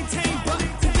 Try to maintain, but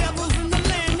the devil's in the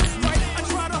land. It's right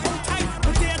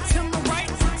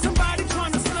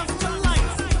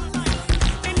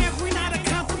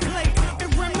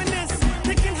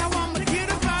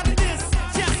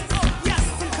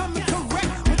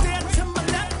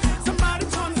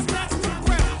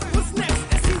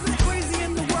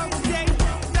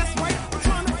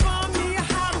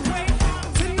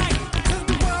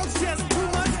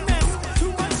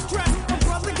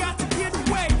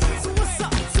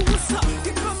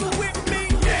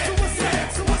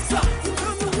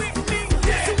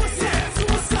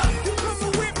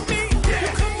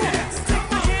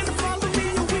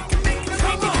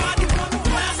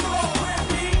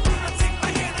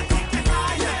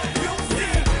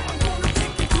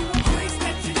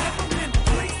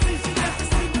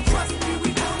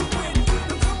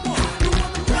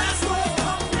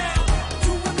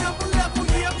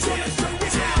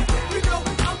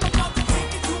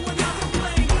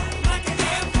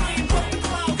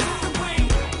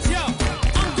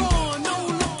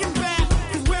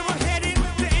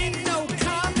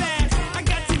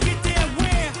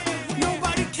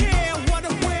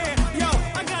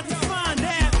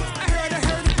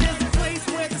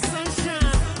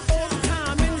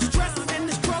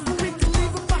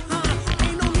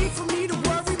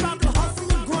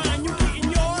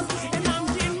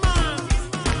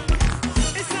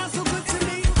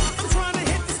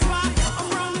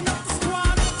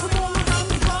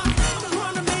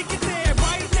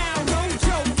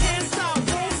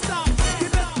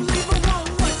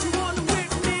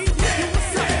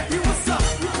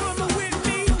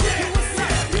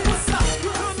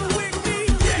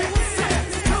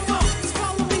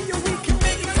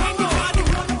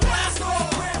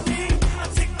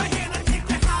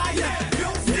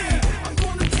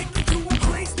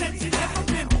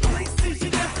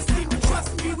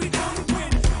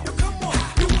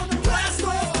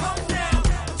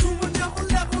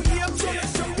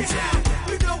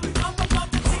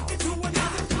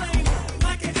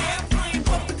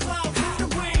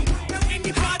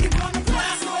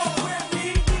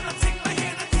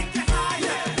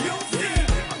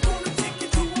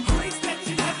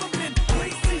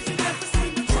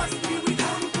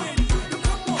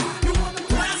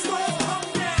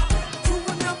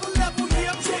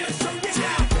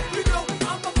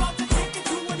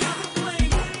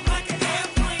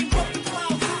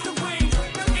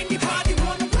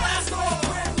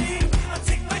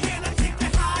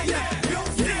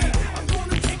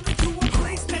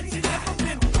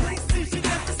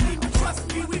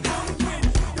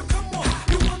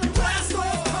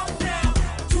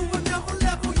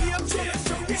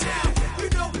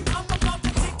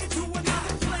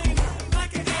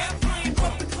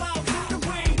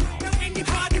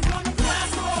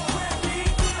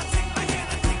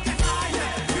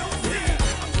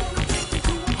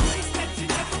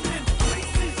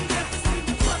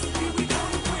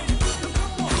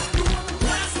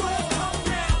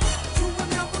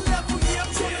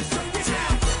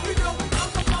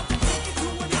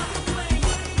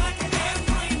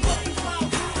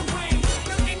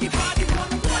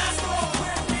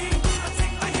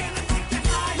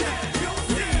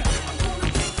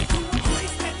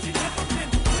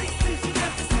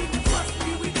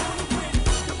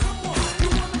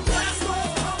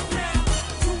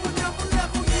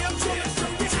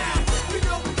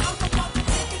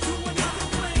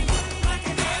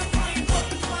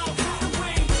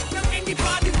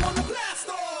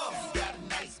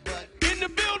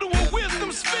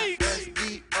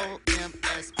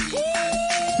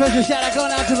Special shout out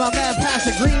going out to my man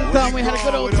Pastor Green Thumb. We had a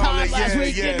good old time last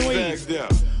week, didn't we?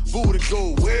 Booty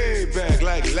go way back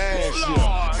like last year.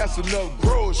 That's enough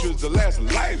groceries to last a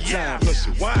lifetime. Plus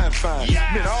your wine fine.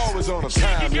 Men always on a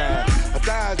timeline. A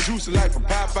thigh juicy like from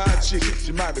Popeye chicken.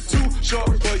 She might be too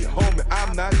short for your homie.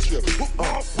 I'm not tripping.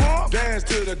 Dance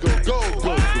to the go.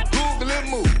 Google and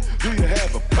move. Do you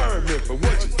have a permit for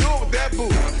what you do with that boo?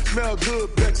 Smell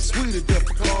good, bet you sweeter than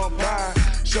pecan pie.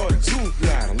 Short tooth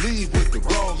line, leave with the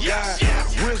wrong guy.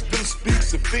 Wisdom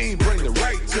speaks, a fiend, bring the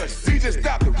right touch. DJ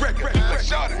stop the record.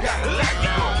 Shorty got a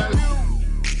light.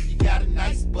 You got a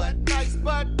nice butt.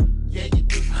 Yeah, you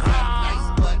do. You got a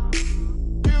nice butt.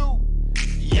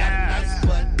 You got a nice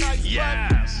butt.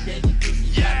 Yeah, you do.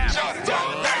 You got a nice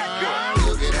butt.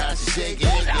 Look at how she shake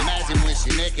it. Imagine when she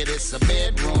naked, it's a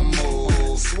bedroom move.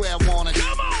 Swear I wanna.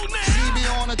 Come on now. She be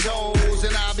on her toes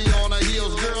and I be on her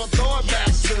heels. Girl, throw it back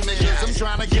to me, cause I'm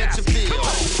trying to get your feel.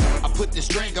 I put this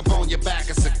drink up on your back,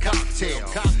 it's a cocktail.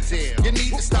 You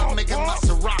need to stop making my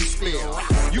Ciroc spill.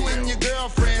 You and your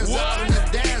girlfriends out on the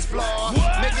dance floor.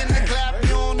 Making the clap, you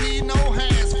don't need no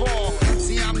hands for.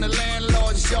 See, I'm the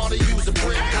landlord, shorty use a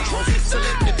brick house. So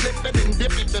let me flip it and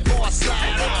dip it before I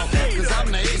slide out. Cause I'm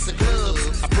the ace of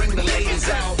clubs, I bring the ladies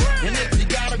out. And if you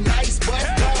got a nice butt,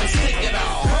 go and stick it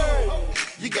out.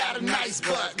 You got a nice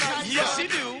butt. Yes, you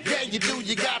do. Yeah, you do.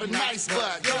 You got a nice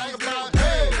butt. Talk about,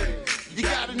 hey, you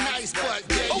got a nice butt.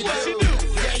 Yeah, you do.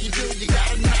 Yeah, you do. You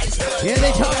got a nice butt. Yeah,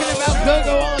 they talking about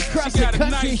go-go all across the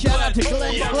country. Shout out to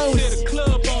Glenn Close. The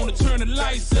club on to turn the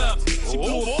lights up. She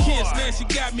blew a kiss, then she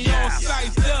got me all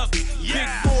sized up. Big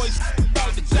boys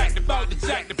about to jack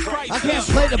the price. I can't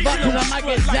play the button because I might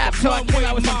get zapped, so I came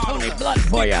out with some Tony Blunt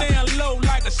for you. Down low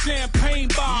like a champagne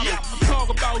bottle. I'm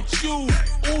talking about you.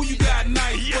 Ooh, you got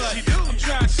nice butt. I'm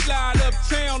trying to slide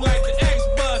uptown like the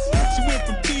X-Bus. She went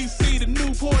from DC to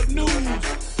Newport News.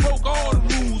 Broke all the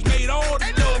rules, made all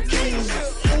the dope moves.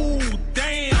 Ooh,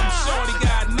 damn, shorty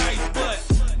got a nice butt.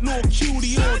 No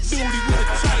cutie on duty with a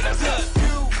tight gut.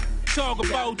 Talk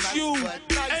about you.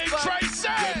 Hey, Tracy.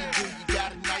 You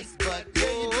got a nice butt.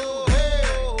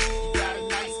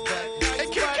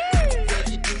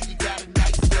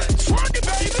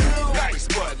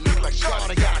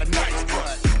 Shorty got a nice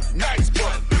butt. Nice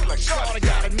butt. Look like Shorty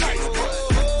got a nice butt.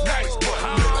 Nice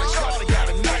butt. Look like Shorty got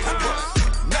a nice butt.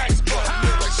 Nice butt.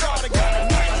 Look like Shorty got a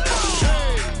nice butt.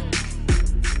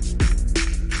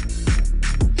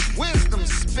 Wisdom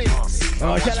speaks.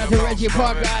 Oh, shout out to Reggie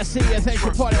Parker. I see you. Thanks for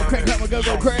partying. Craig Hunt with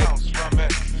Go-Go Craig.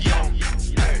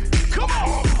 Come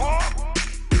on,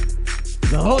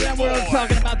 The whole damn world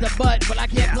talking about the butt, but I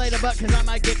can't play the butt because I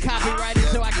might get copyrighted,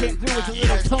 so I came through with a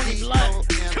little Tony Blunt.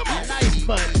 Nice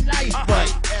butt, nice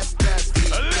butt.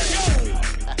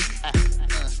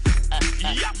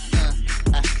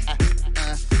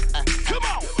 Come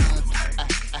on.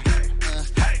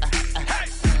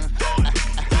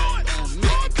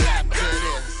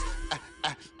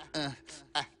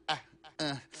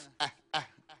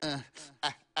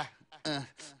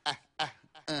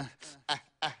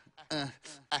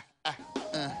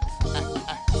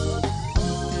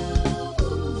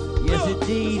 Yes,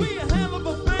 indeed. We a hell of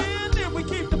a band and we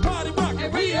keep the party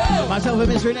rocking. Myself and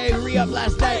Miss Renee re-up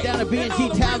last night down at B&T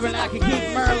Tavern. I can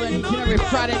keep Merlin each and every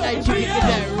Friday night. You can get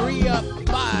that re-up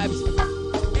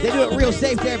vibes. They do it real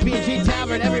safe there at B&T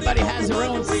Tavern. Everybody has their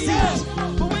own seat.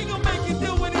 But we gon' make you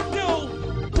do what it do.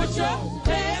 Put your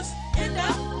hands in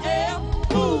the air.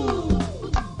 Move.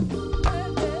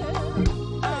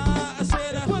 I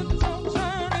said, what you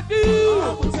trying to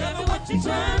do? Tell me what you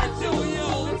trying to do,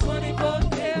 yo. 24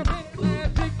 karat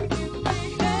magic in the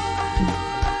air.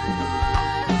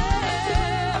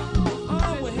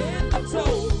 Oh, we're head to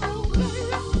toe.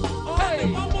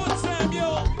 Oh, one more time, yo.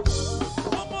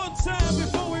 One more time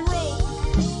before we roll.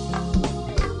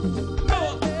 No,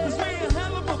 'cause we a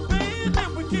hell of a band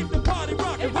and we keep the party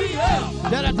rocking. We up.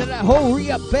 Shout out to that whole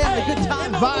re-up family. Good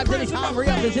time vibes anytime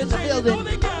re-up is in the building.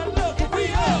 They got love,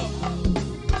 we up.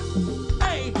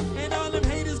 Hey, and all them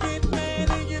haters get mad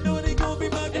and you know they gon' be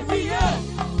bugging. We up.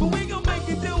 But we gon' make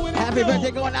it do what it Happy do.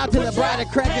 birthday going out to the bride of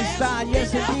Frankenstein.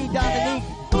 Yes, indeed, Dominique.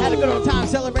 Had a good old time.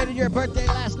 Celebrated your birthday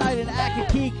last night in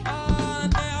Accokeek.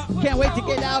 Can't wait to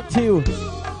get out to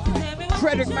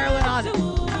Frederick, Maryland on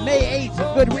May 8th.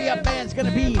 Good re-up band's going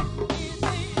to be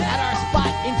at our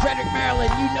spot in Frederick,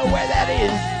 Maryland. You know where that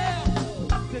is.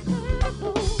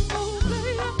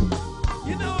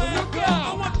 You know I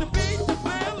want the beat to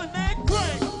fail and that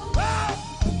crank.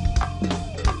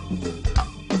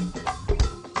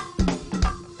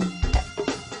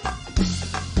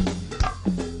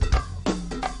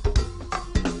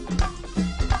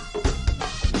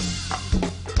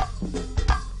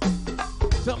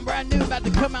 Something brand new about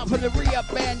to come out from the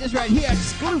Re-Up Band. This right here,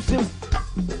 exclusive.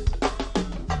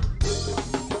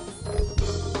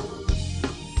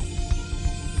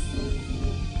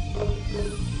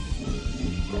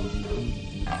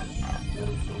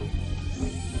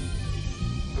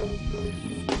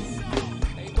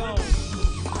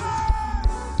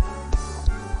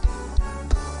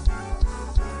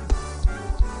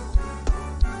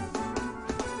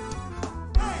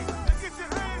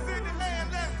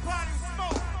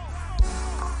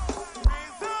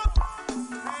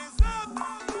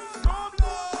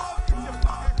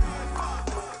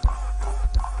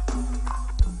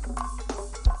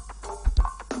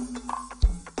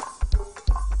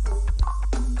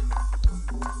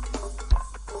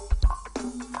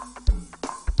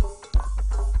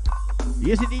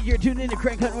 Yes, indeed, you're tuned in to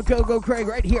Craig Hunt with Go-Go Craig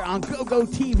right here on Go-Go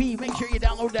TV. Make sure you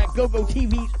download that Go-Go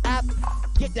TV app.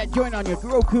 Get that joint on your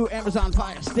Roku, Amazon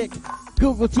Fire Stick,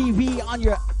 Google TV on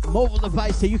your mobile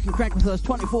device so you can crank with us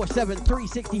 24/7,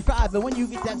 365. And when you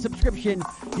get that subscription,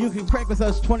 you can crank with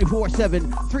us 24/7,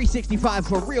 365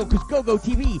 for real, because Go-Go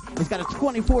TV has got a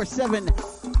 24/7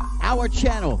 hour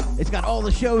channel. It's got all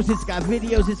the shows, it's got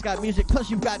videos, it's got music, plus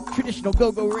you've got traditional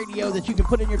Go-Go radio that you can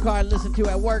put in your car and listen to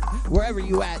at work, wherever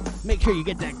you at. Make sure you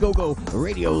get that Go-Go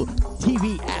Radio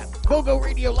TV app. Go-Go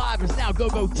Radio Live is now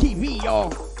Go-Go TV,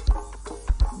 y'all.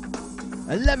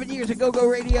 11 years of Go-Go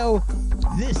Radio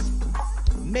this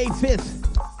May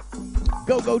 5th.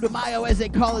 Go-Go de Mayo, as they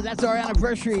call it. That's our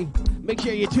anniversary. Make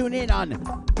sure you tune in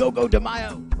on Go-Go de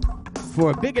Mayo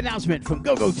for a big announcement from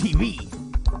Go-Go TV.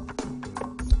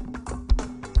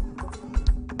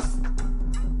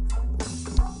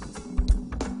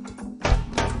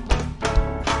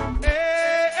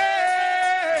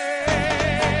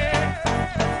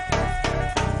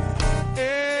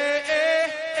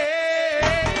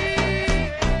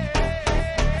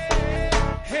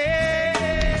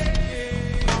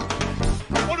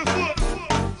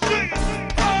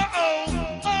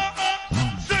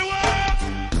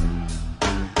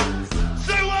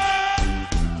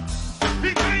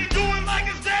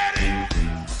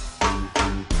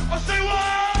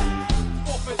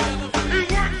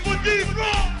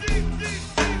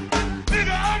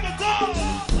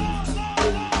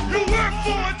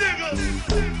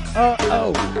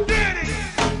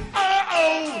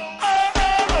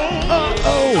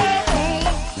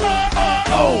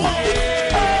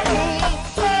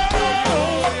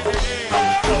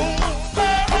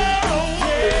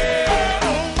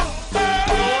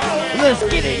 Let's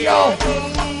get it, y'all.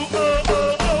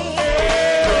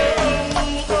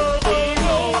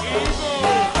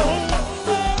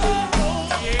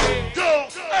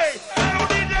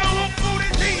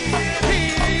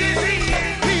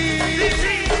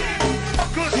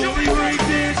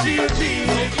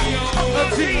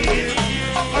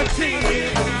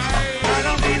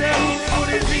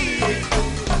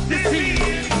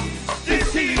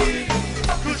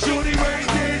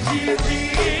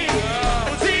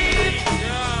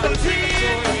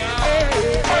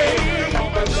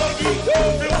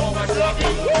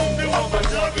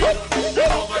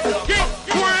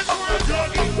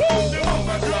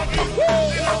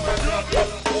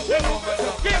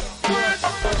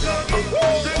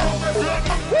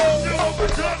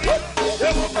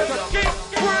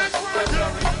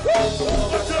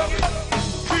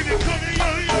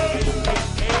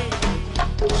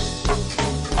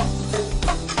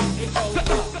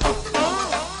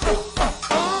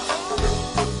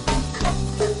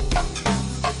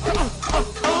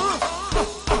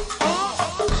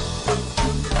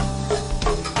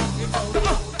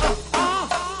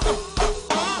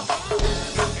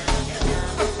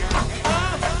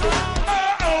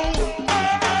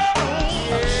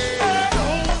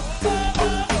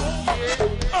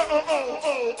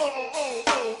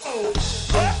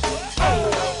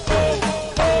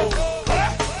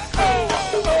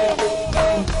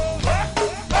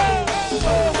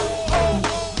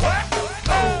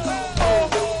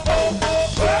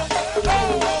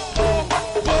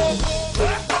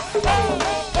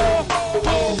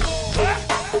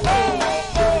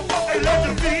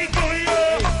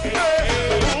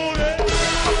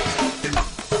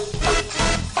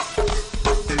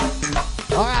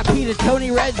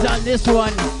 Tony Reds on this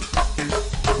one.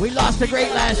 We lost a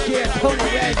great last year, Tony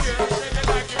Reds,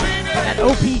 and that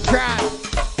OP Tribe.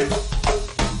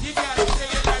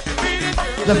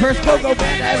 The first Go-Go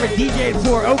band I ever DJ'd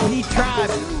for, OP Tribe.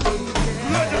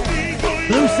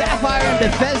 Blue Sapphire and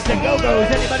Bethesda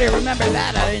Go-Go's. Anybody remember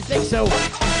that? I didn't think so.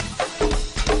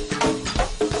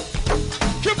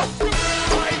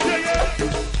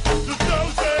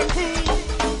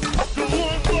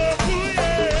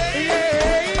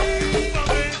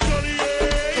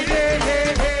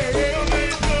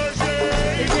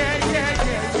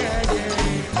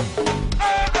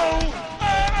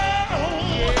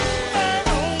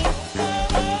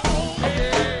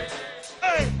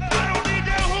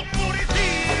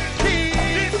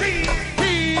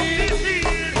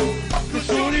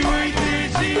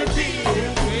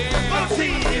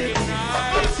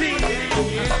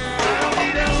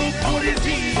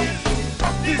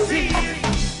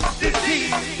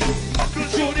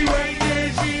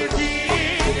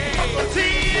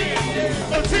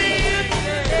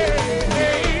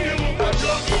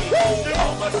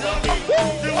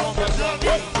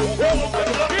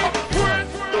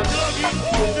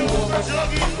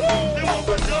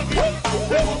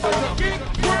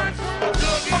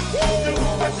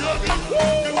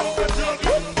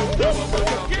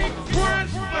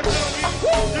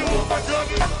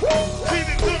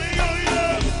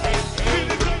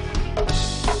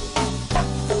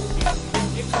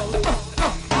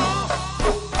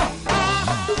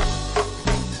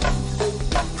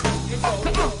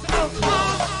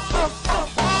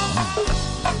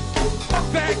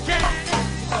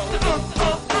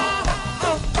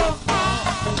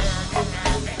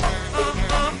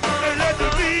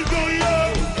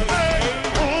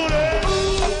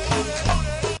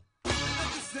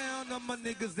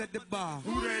 At the bar.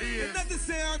 Who that is? And not the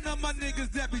sound of my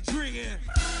niggas that be drinking.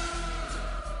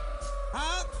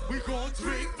 Huh? We gon'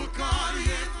 drink Bacardi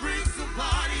and bring some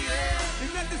party, yeah.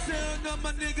 And not the sound of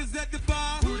my niggas at the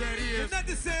bar. Who that is? And not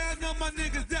the sound of my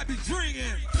niggas that be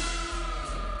drinking.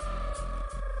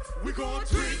 We gon'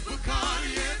 drink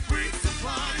Bacardi and bring some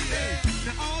party, yeah.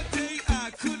 Now all day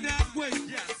I could not wait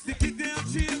to get down,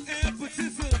 chill, and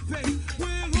participate.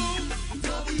 We're home.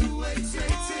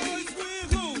 WHAT.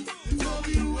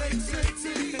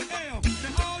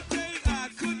 Now all day I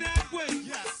could not wait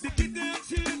to get down,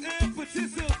 chill, and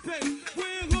participate.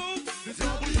 We're home. The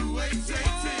WHAT.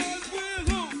 We're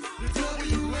home. The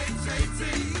WHAT.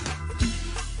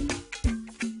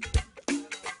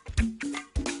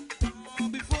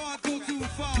 Before I go too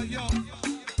far, y'all.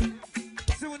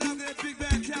 Someone out there, Big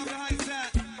Bad Calvin Heights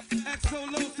at XO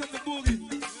Low from the Boogie.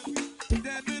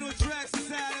 That middle tracks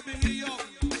inside of me here, y'all.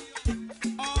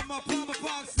 On my Palmer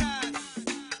Park side.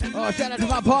 Oh, shout out to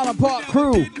my Palmer Park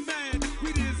crew.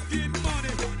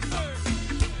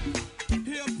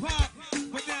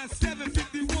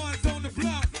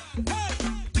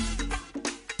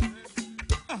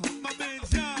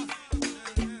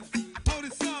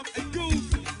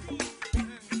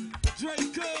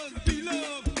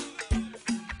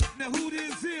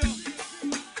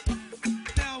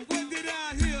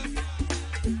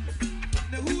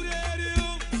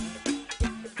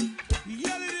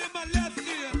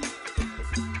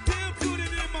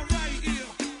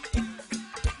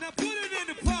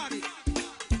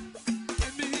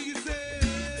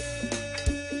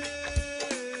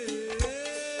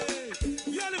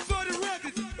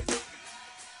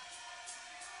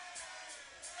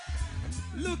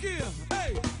 Look here,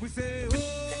 hey, we say, oh,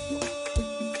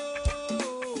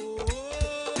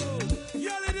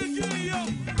 yell it again, yo.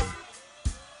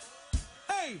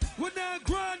 Hey, we're now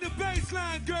grind the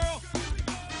baseline, girl.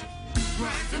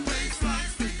 Grind the baseline,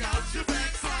 stick out your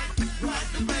backside. Grind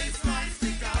the baseline,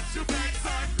 stick out your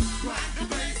backside. Grind the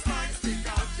baseline, stick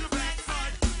out your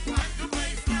backside. Grind the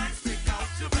baseline, stick out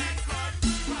your backside.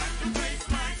 Grind the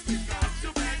baseline, stick out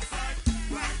your backside.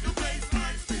 Grind the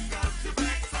baseline, stick out your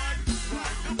backside.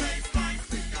 Grind the baseline,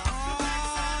 stick out your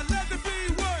backside. Let the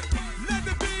beat work, let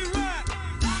the beat rock.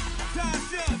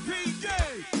 Tasha, PJ,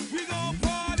 we gon'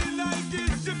 party like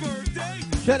it's your birthday.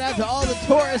 Shout out to all the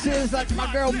Tauruses, like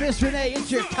my girl Miss Renee.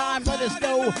 It's your time. Let us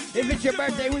know if it's your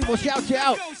birthday. We will shout you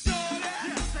out.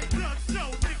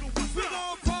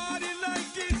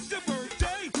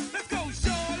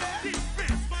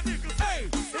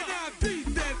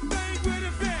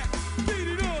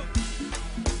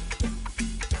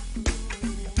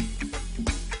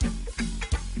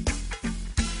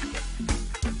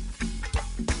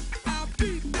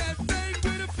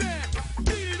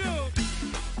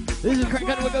 This is Crank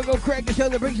on with Go Craig, the show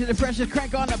that brings you the freshest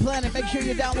crank on the planet. Make sure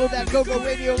you download that Go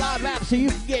Radio Live app so you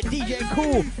can get DJ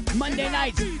Cool Monday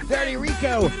nights, Dirty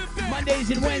Rico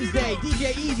Mondays and Wednesdays,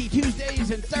 DJ Easy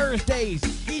Tuesdays and Thursdays,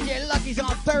 DJ Lucky's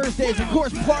on Thursdays, of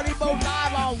course Party Mode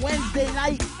Live on Wednesday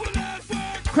night,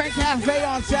 Crank Cafe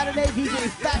on Saturday, DJ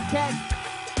Fat Cat,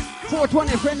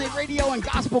 420 Friendly Radio and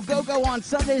Gospel Go-Go on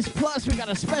Sundays. Plus, we got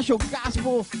a special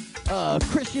gospel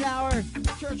Christian hour,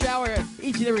 church hour,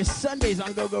 each and every Sundays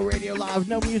on Go Radio Live.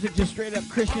 No music, just straight up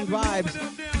Christian vibes.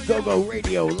 Go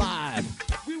Radio Live.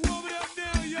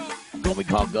 Gonna be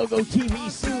called Go TV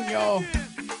soon, y'all.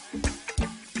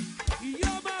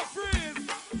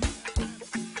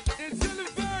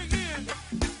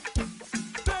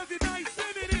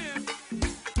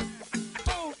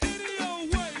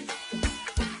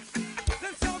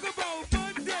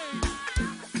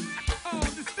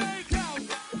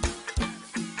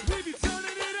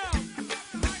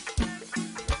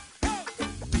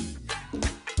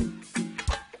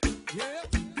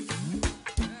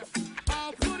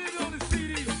 I'll put it on the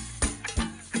CD.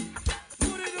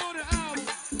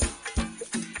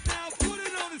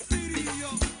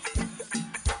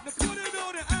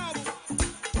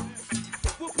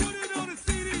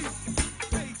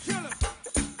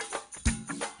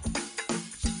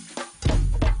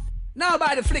 Now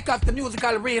by the flick of the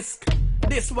musical wrist,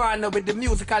 this one with the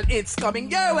musical hits coming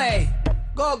your way.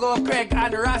 Go Craig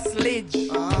and Ross Lidge.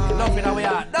 Loving how we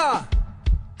are. No.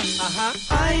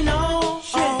 I know,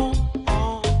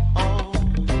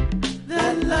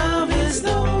 that love is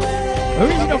the way.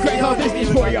 Original Craig Hall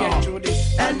business for y'all.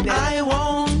 And I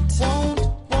won't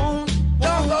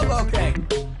Go Craig.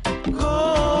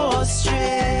 go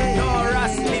astray. No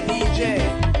Rosley DJ.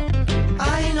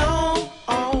 I know,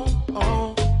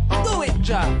 Do it,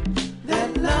 John.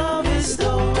 that love is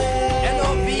the way.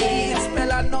 L-O-V,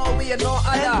 spell I know we no And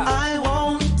other. I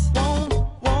won't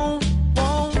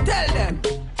Tell them.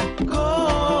 go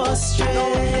No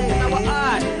astray. our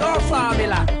heart, no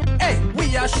formula. Hey,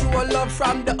 we are sure love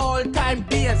from the old time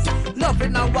days. Love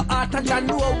in our heart and you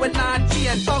know we not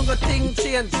change. Tongue thing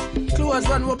change, clothes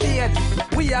when we paid.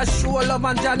 We are sure love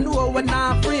and you know we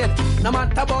not afraid. No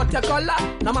matter about your color,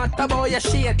 no matter about your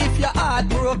shade. If your heart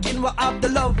broken, we have the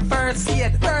love first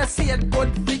aid. First aid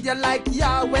good for you like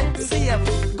Yahweh save.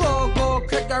 Go,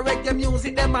 Craig the reggae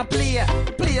music them a play.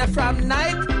 Play from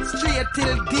night straight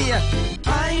till day.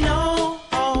 I know,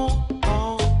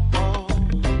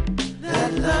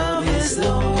 that love is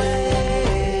the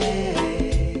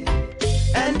way.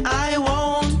 And I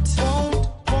won't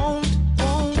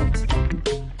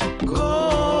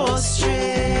go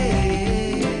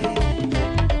astray.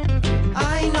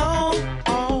 I know,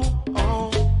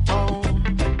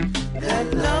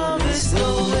 that love is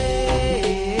the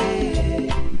way.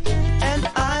 And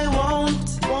I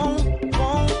won't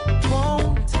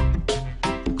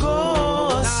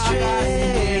go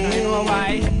astray. You know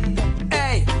why?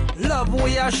 Hey, love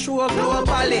we are sure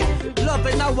globally. Love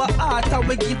in our heart and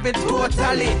we give it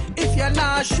totally. If you're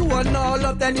not sure no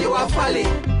love, then you are folly.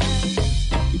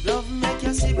 Love make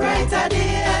you see brighter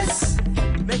days.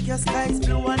 Make your skies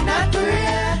blue and not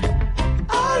gray.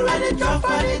 All when it tough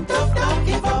and it tough, don't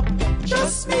give up.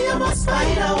 Trust me, you must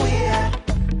find a way.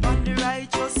 On the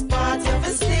righteous path you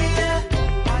will stay.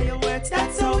 By your works,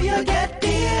 that's how you get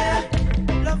there.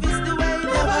 Love is the way,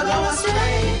 never go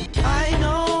astray. I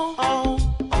know,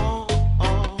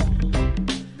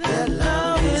 that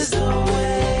love is the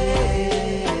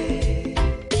way.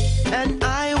 And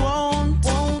I won't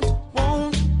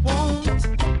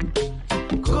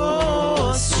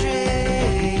go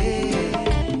astray.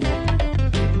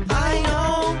 I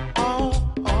know,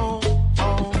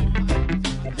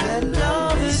 that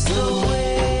love is the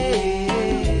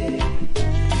way.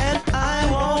 And I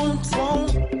won't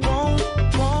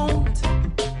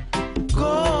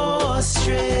go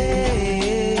astray.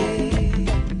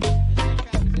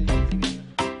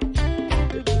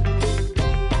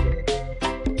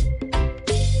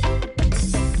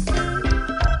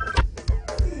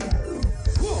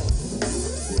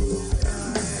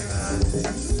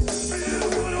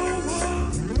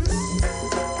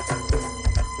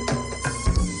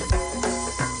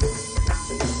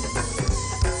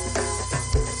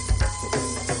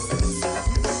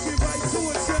 Get right to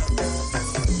it, Chuck.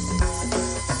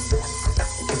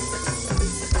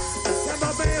 Got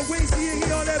my man Wasey in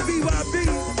here on that BYB.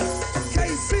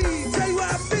 KC,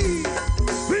 JYB.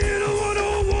 Being a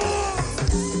one-on-one.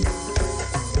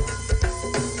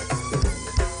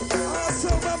 Also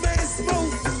my man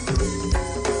Smoke.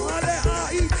 All that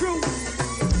RE crew.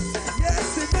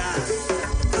 Yes and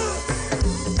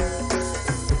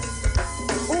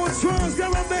On drums,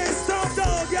 got my man Stomp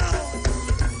Dog, y'all.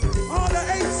 All the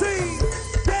 18,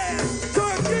 yeah,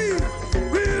 Turkey,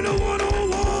 being a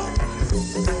one-on-one.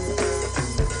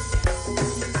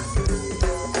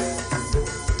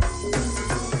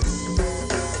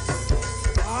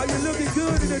 Oh, you looking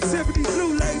good in the Tiffany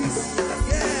blue, ladies.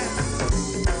 Yeah.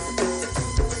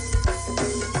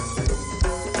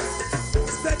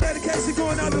 It's that dedication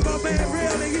going out to my man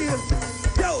Rail in here.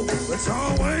 Yo, what's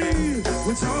on Wayne?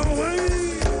 What's on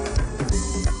Wayne?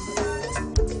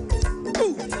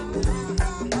 Ooh.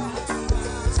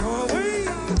 Tom Wayne.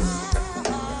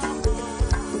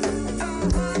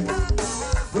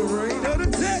 The reign of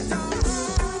the dead.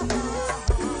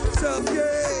 Tough,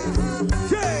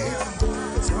 yeah.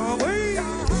 Yeah. Tom Wayne.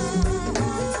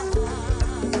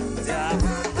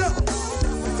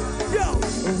 Yo,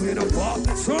 we're the walk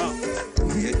the trunk.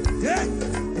 Yeah.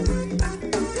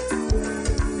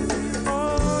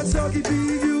 Oh, Chucky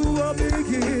beat you up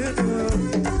again.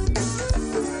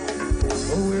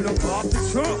 Oh, we're the walk the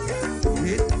trunk.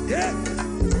 Yeah.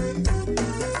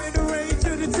 In the range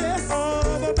of the test.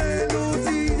 Oh, my man, no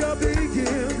D up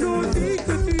again. No D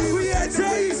to D. We had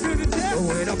J's in the test. Oh,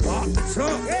 we're the walk the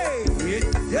trunk. Hey.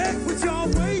 Yeah. What y'all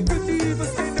wait for me?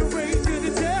 But in the range of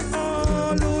the test.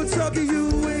 Oh, Lord Chucky,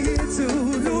 you ain't here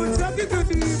too. Lord Chucky,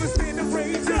 could even stand the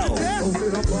range of the test. Oh, we're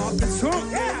the walk the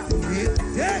trunk. Yeah.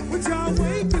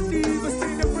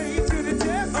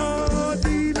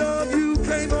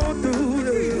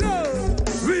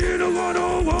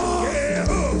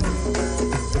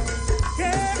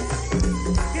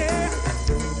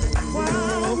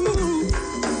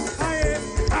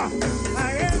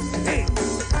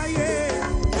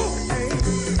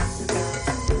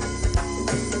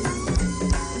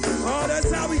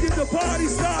 the party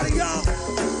started, y'all.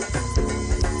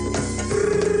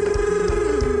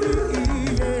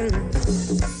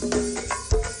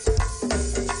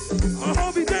 I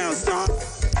hope he down, stop.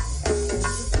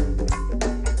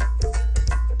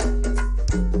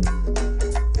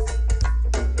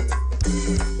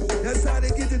 That's how they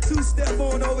get the two-step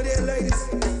on over there, ladies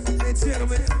and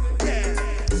gentlemen. Yeah.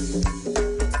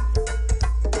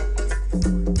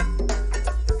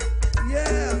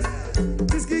 Yeah.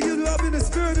 Just get you up in the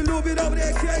spirit a little bit over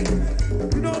there, Kate.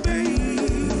 You know what I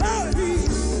mean? Oh,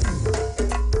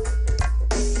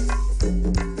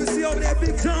 you see over there,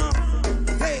 Big Tom.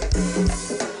 Hey.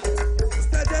 It's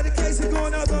that dedication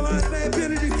going out to my man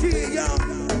Billy the Kid, y'all.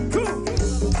 Cool.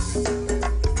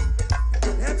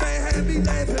 That man had me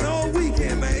laughing all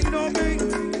weekend, man. You know what I mean?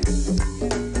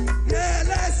 Yeah,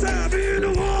 last time we in the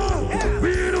war. We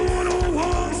in the war on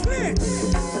war. Split.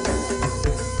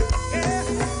 Yeah.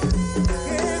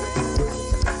 Yeah.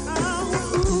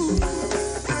 Oh, ooh.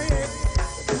 I am.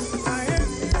 I am.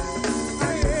 I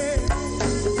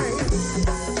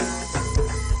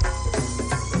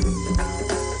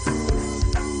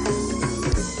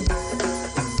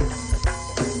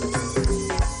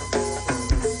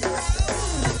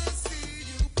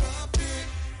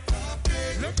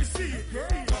Let me see it, girl.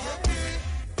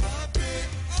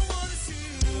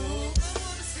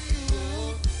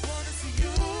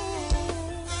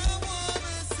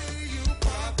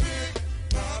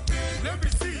 Let me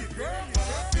see it, girl.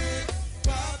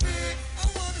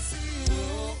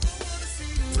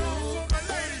 Talk for my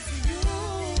ladies.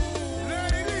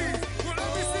 Ladies, well, let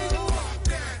me see you pop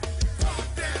that. Pop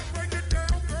that. Break it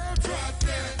down, girl. Drop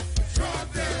that. Drop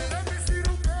that. Let me see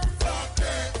them girls pop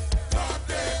that. Pop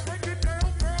that. Break it down,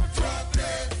 girl. Drop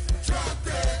that. Drop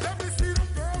that. Let me see them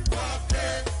girls pop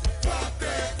that. Pop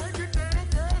that. Break it down,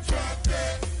 girl. Drop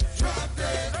that. Drop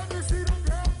that. Let me see them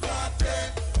girls pop that.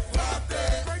 Pop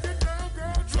that. Break it down,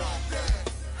 girl. Drop that.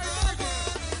 I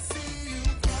wanna see you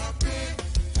pop it.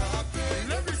 Pop it.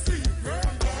 Let me see you, girl.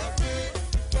 Pop it.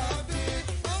 Pop it.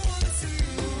 I wanna see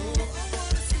you. I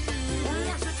wanna see you. Well,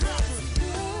 what's your clapping?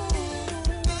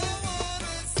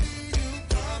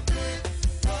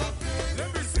 Let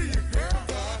me see you, girl.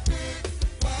 Pop it,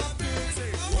 pop it.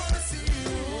 Say, I wanna see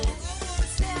you.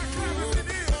 Start clapping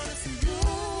in here.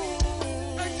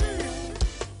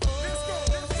 Again.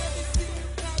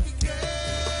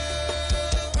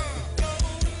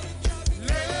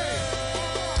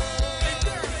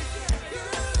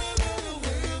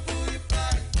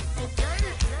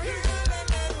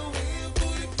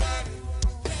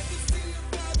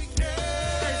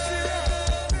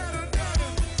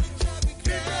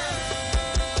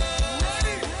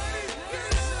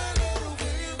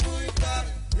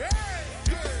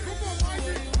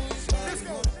 Let's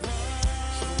go.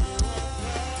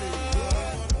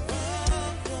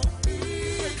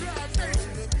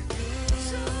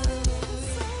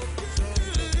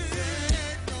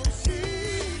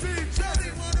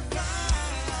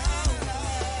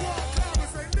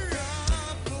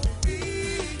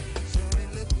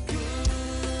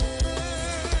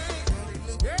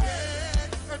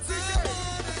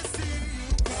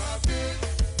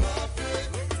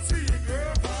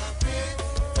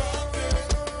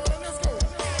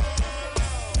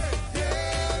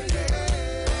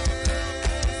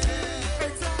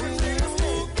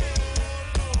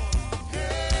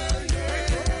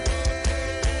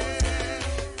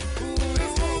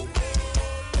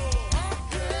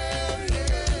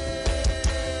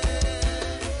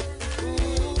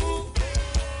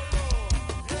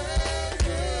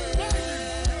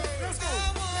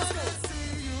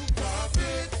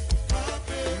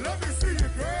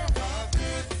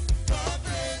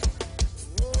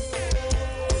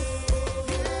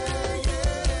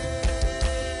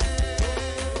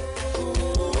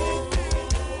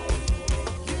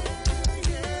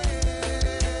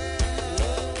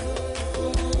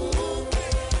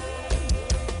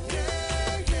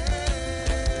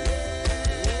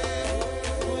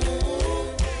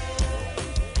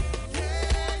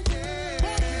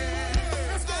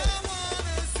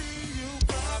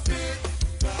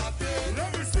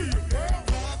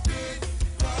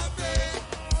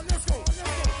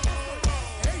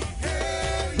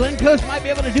 Glenn Coast might be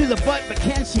able to do the butt, but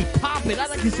can she pop it?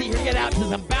 I'd like to see her get out to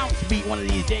some bounce beat one of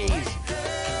these days.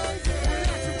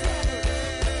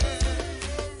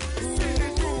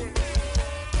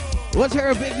 What's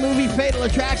her big movie, Fatal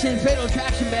Attraction? Fatal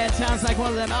Attraction band sounds like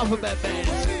one of them alphabet bands.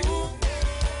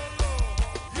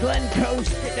 Glenn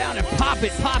Coast, get down and pop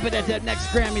it at that next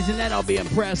Grammys, and then I'll be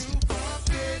impressed.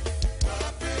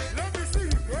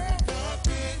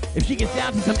 If she gets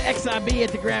down to some XIB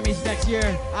at the Grammys next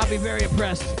year, I'll be very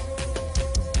impressed.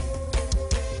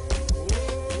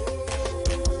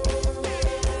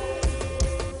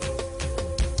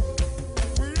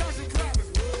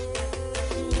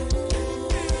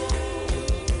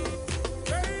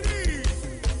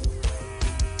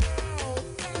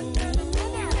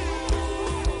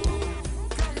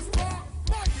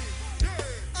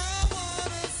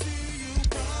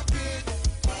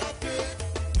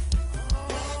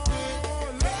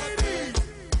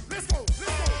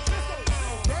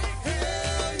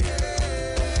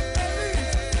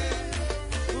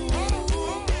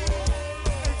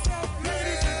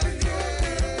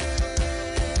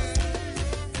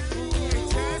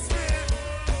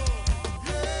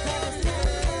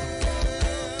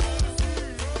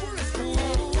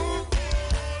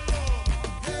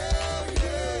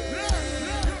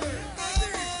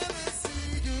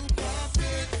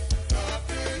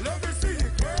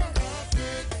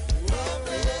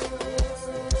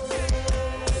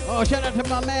 Oh, shout out to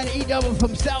my man E-Double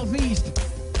from Southeast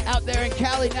out there in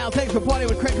Cali now. Thanks for partying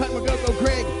with Craig Hunt with Go-Go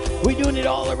Craig. We doing it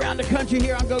all around the country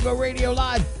here on Go-Go Radio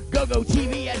Live. Go-Go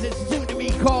TV as it's soon to be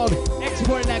called.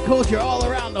 Exporting that culture all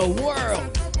around the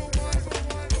world.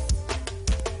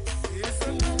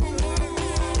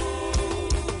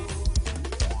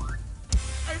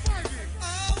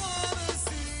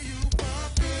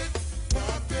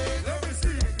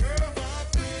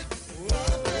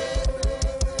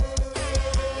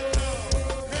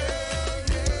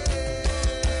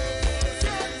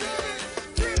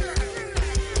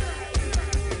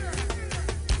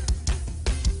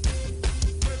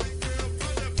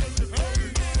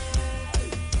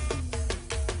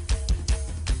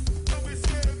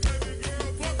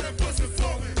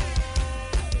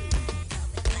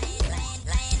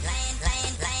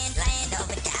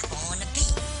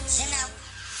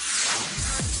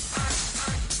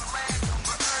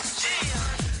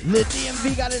 The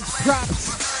DMV got its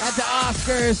props at the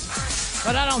Oscars,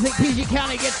 but I don't think PG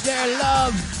County gets their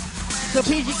love. So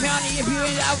PG County, if you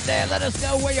ain't out there, let us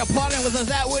know where you're partnering with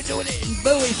us at. We're doing it in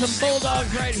Bowie, some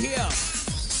Bulldogs right here.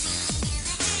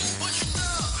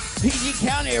 PG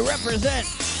County represent.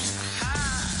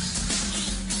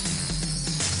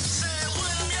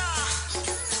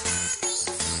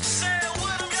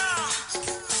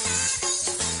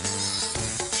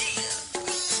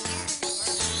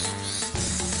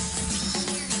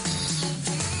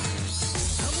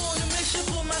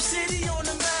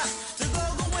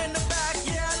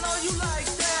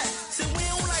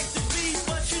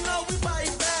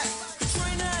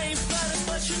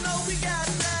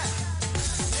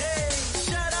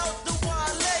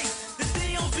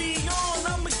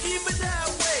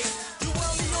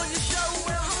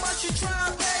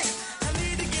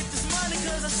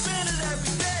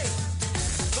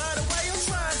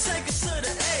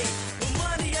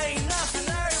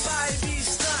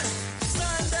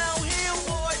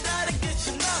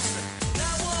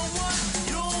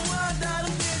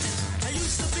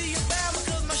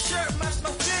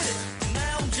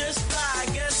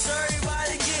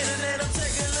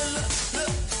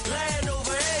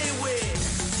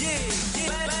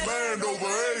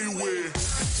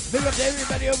 Big up to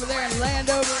everybody over there in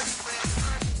Landover.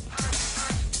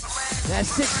 That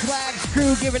Six Flags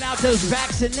crew giving out those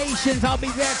vaccinations. I'll be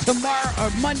there tomorrow or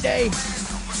Monday.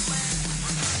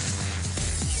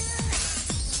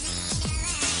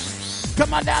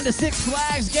 Come on down to Six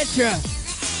Flags. Get your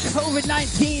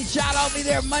COVID-19 shot. I'll be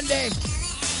there Monday.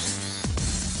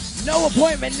 No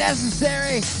appointment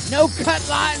necessary. No cut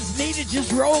lines needed.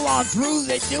 Just roll on through.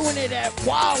 They're doing it at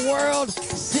Wild World,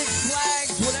 Six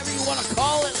Flags, whatever you want to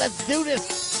call it. Let's do this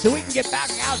so we can get back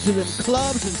out to them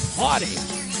clubs and party.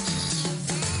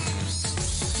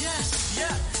 Yes,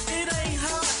 yeah, it ain't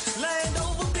hard.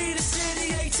 Landover be the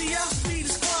city, ATF be the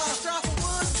squad. Stratford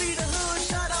Woods be the hood.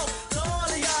 Shout out to all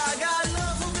of y'all. Got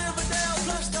love for Riverdale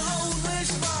plus the whole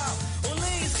lynch mob.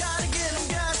 Orleans gotta get them.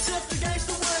 Got tipped against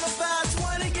the winter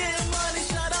 520. Getting money.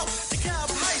 Shout out to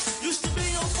Cap Heights. Used to be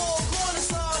on four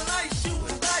corners all night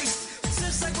shooting dice.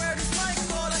 Since I grabbed this mic,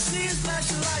 all I see is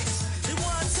flashing lights. They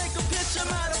wanna take a picture,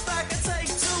 matter of fact, I take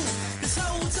two. This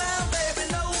whole time,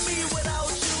 baby, know me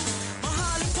without you. My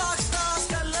Holly Park stars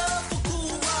got love for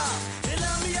Cool Rob. They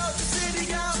love me out the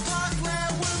city, y'all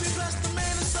Parkland with me, plus the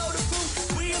Minnesota crew.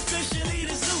 We officially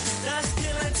the zoo. That's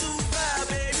killing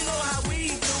 2-5, baby, you know how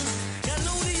we do. Got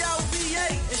Looney out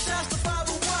V8 and shots to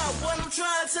 501. What I'm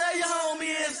trying to tell you,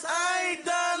 homie, is I ain't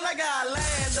done like I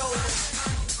land over.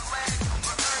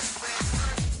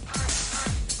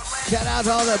 Shout out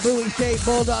to all the Bowie State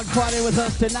Bulldog party with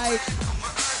us tonight.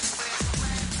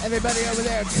 Everybody over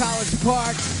there at College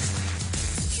Park,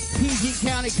 PG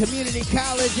County Community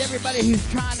College, everybody who's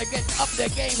trying to get up their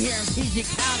game here in PG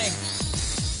County.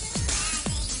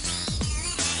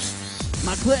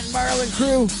 My Clinton, Maryland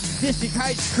crew, District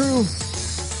Heights crew,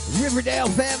 Riverdale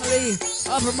family,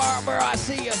 Upper Marlboro, I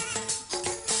see you.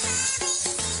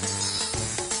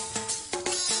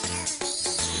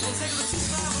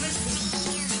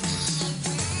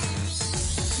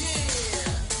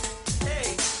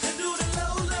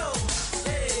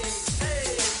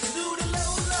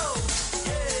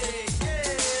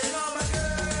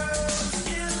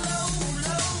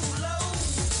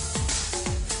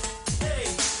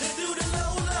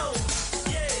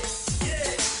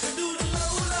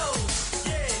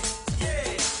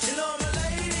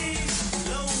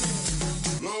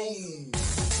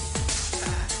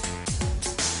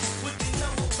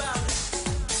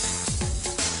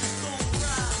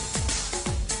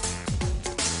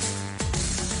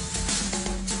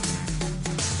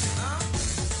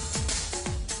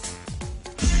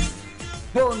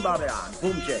 Bone Babylon,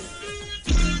 boom check.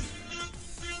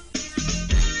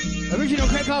 Original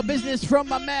crank call business from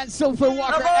my man Sulphur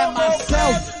Walker and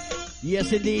myself.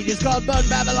 Yes, indeed. It's called Bone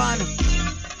Babylon.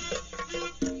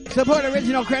 Support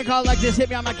original crank call like this. Hit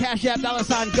me on my Cash App,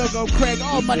 $ Go-Go Craig.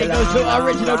 All money goes to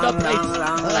original dub plates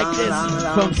like this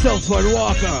from Sulphur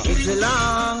Walker. It's a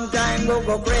long time,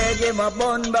 Go-Go Craig, give my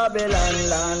Bone Babylon,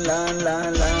 long.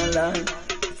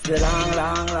 It's a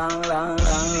long.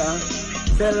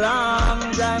 It's a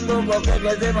long time, Go-Go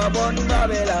Craig, give my Bone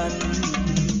Babylon.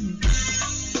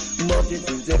 But it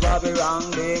is a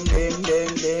Babylon, them.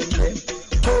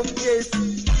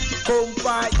 Come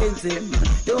fight against him,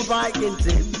 don't fight against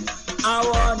him. I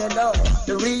wanna know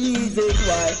the reason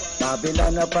why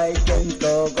Babylon a fight against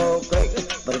Go-Go Craig,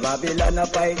 but Babylon a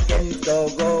fight against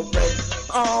Go-Go Craig.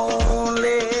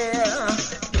 Only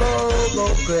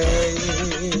Go-Go Craig.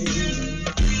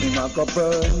 Him a go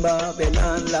burn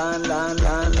Babylon, land.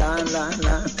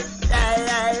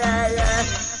 Yeah.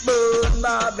 Burn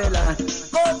Babylon.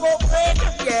 Go-Go Craig,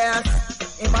 yes.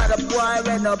 Him a the boy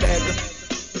when no beg.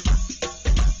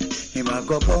 Him a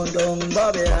go burn down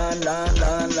Babylon, land.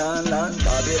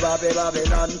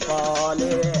 Babylon fall,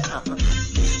 yeah.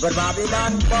 But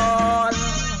Babylon fall,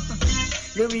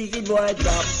 the wicked boy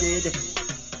dropped it.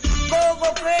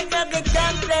 Go Craig like a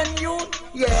champion youth,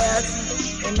 yes.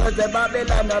 And was the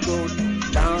Babylon a boot,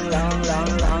 long.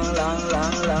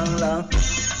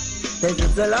 This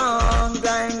is a long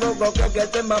time, Go Craig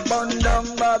get him a bun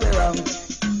down Babylon.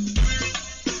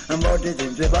 But it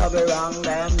is the Babylon,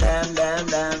 them.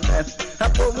 I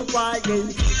put my fight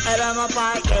against, and I'm a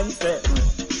fight against it.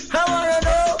 I wanna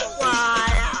know why.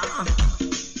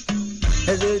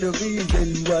 Is it the reason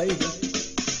why?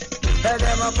 And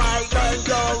I'm a fight against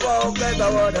Go-Go Craig. I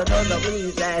wanna know the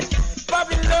reason.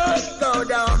 Babylon go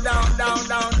down.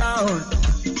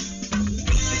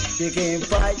 You can't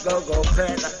fight Go-Go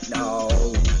Craig, no.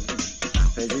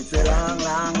 Cause it's a long.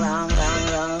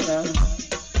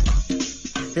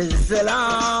 It's a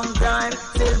long time,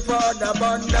 still for the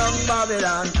burn down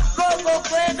Babylon. Go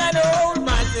Craig and old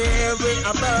massive, we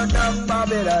a burn down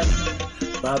Babylon.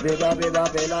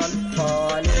 Babylon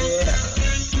fall, yeah.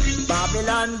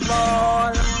 Babylon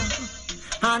fall,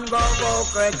 and Go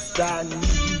Craig stand.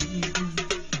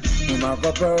 Him a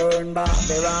go burn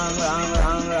Babylon,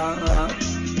 wrong.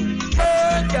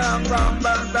 Burn down, burn.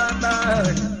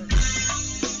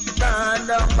 Burn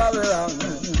down Babylon.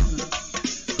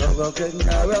 Go Craig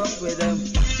now rock with them.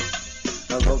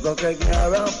 Go Craig now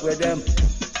rock with them.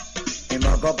 Him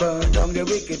a go burn down the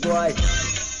wicked boy.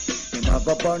 Him a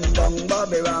go burn down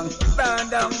Babylon. Burn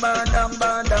down.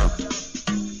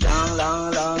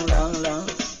 Long.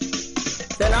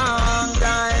 The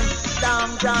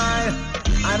long time.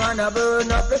 I'm on a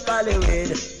burn up the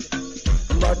Hollywood.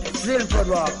 But Sulphur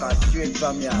Walker straight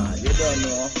from yard. You don't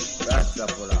know. That's the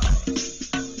full eye.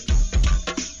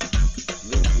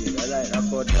 I like that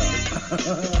photo.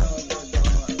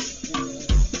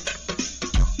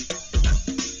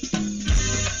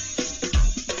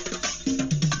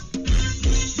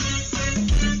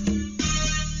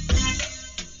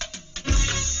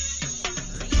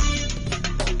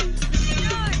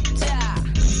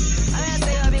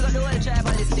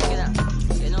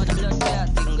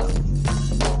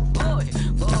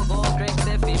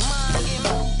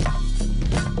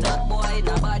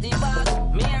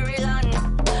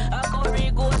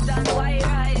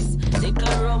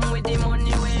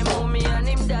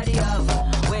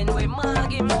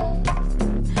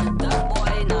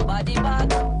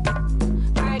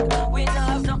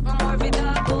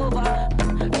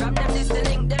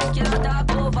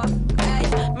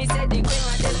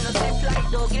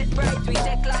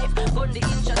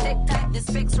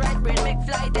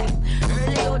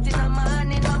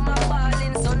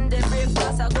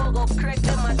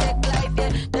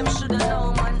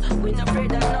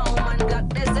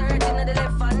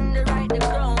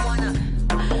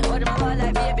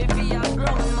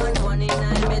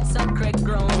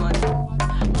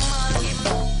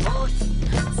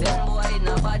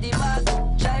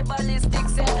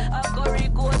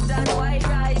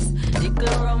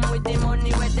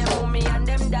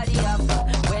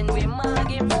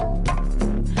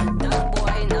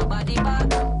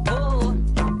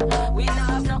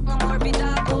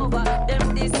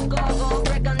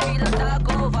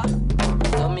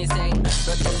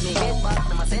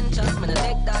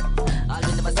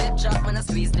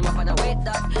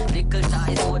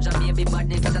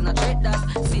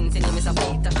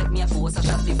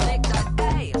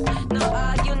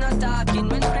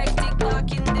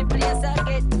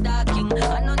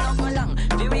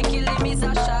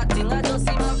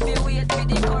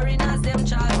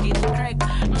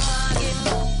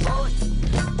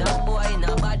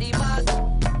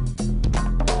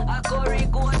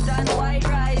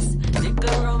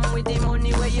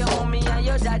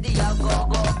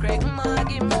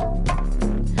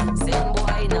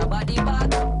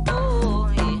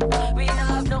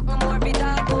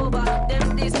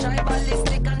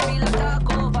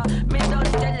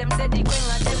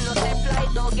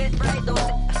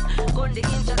 on the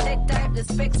Intratech type, the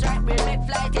specs right, we make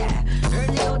flight, yeah.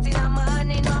 Early out in the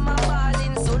morning, mama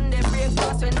balling. Sunday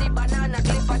breakfast when the banana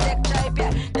clip a tech type,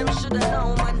 yeah. Them shoulda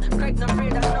know, man. Craig no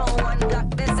afraid of no one. Black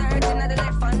desert in the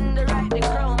left and the right, the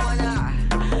crown, man.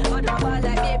 But no ball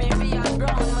like baby V and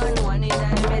brown, man. One in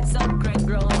the meds up, Craig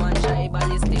grown, man. Shy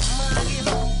ballistic, man.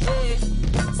 Hey,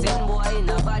 send boy in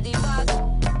a body bag.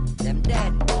 Them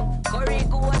dead. Curry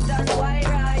goat and white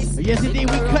rice. Yes, indeed,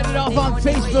 we cut it off on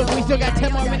Facebook. We still got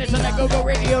 10 more minutes on that Go-Go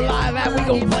Radio Live app. We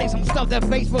gonna play some stuff that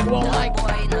Facebook won't like.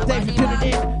 Thanks for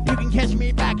tuning in. You can catch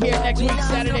me back here next week,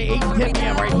 Saturday, 8 to 10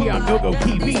 p.m. right here on Go-Go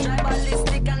TV.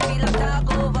 Tribalistic and feel a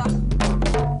talk over.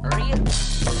 Real.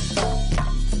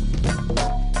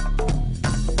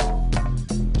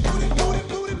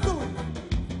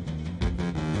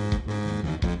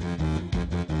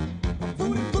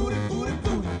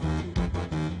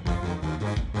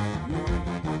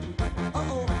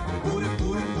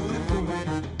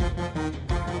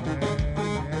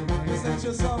 This ain't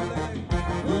your song, baby.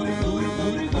 Booty, booty,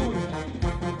 booty, booty.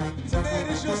 Today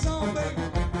this your song, baby.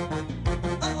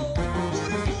 Uh-oh.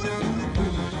 Booty, booty, booty,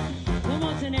 booty. Come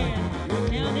on,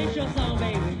 Tanae. Now this your song,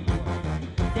 baby.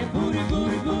 That booty,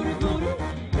 booty, booty, booty.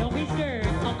 Don't be scared.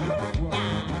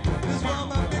 Yeah. This is all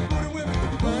my big booty women.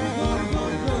 Booty, booty,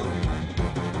 booty, booty.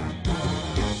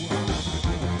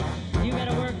 You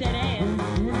better work that ass.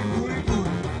 Booty, booty,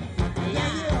 booty.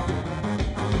 Yeah, yeah.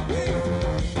 Yeah.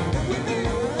 And we need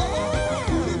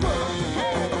booty work.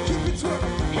 Keep it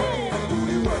twerking.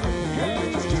 Booty work.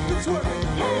 Just keep it twerking.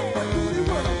 Booty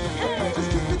work. Just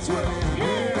keep it twerking.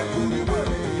 Booty work.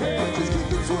 Just keep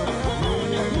it twerking.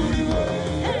 Booty work.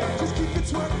 Just keep it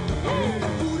twerking.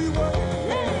 Booty work.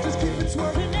 Just keep it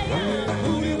twerking.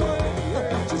 Booty work.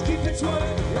 Just keep it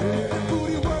twerking.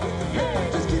 Booty work.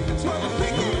 Just keep it twerking.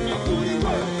 Booty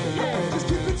work. Just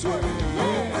keep it twerking.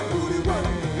 Booty work.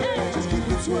 Just keep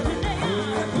it twerking.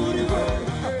 Booty work.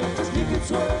 Just keep it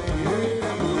twerking.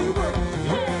 Booty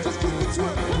work. Just keep it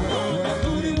twerking.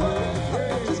 Booty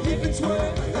work. Just keep it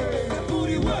twerking.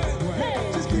 Booty work.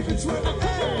 Just keep it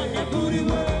twerking. Booty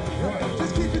work.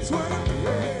 Just keep it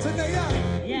twerking. Today,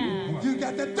 Yeah. you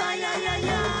got the thing, yeah, yeah,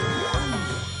 yeah.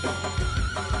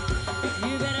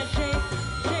 You better shake,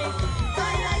 shake.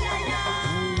 Thing, yeah, yeah,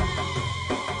 yeah.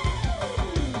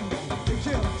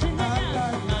 Kim, I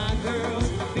like my girls,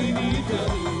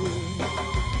 BBW.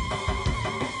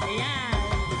 Yeah.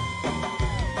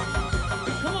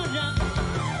 Come on, John.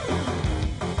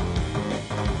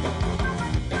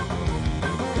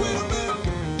 Wait a minute.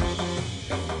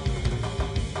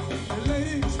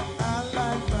 Ladies, I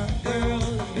like my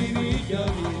girls,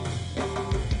 BBW.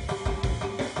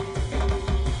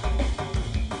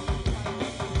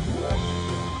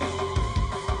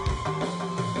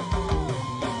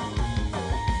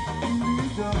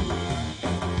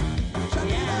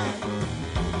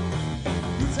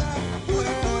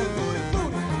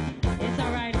 It's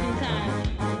all right, two times.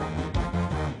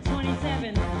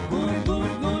 27. Booty,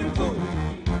 booty, booty, booty.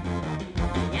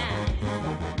 Yeah.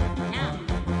 Yeah.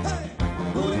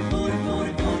 Booty, booty,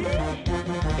 booty, booty.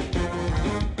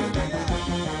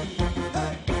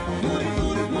 Booty,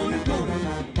 booty, booty, booty.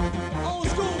 Old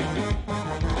school.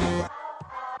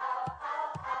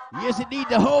 Yes, indeed,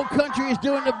 the whole country is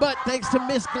doing the butt thanks to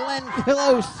Miss Glenn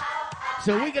Close.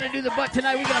 So we're going to do the butt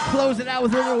tonight. We're going to close it out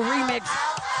with a little remix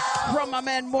from my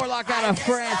man Morlock out of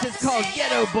France. It's called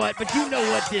Ghetto Butt, but you know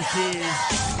what this is.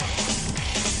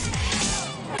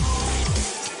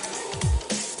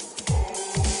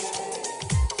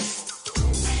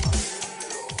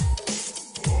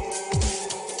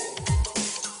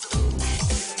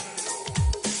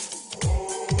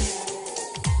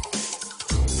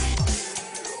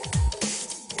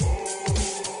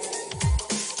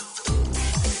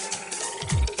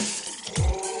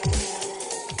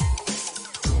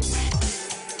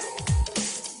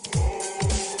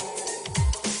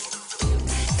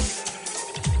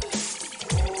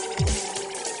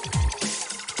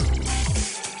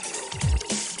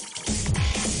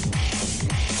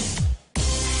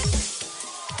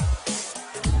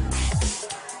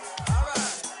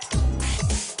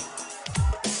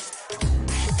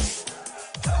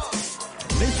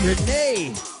 Miss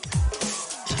Renee.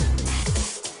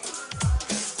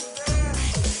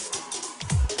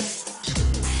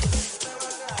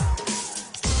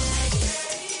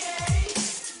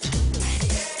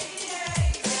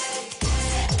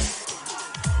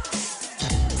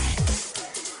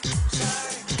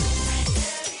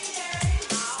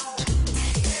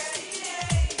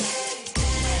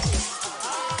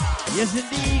 Yes,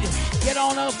 indeed. Get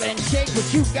on up and shake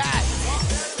what you got.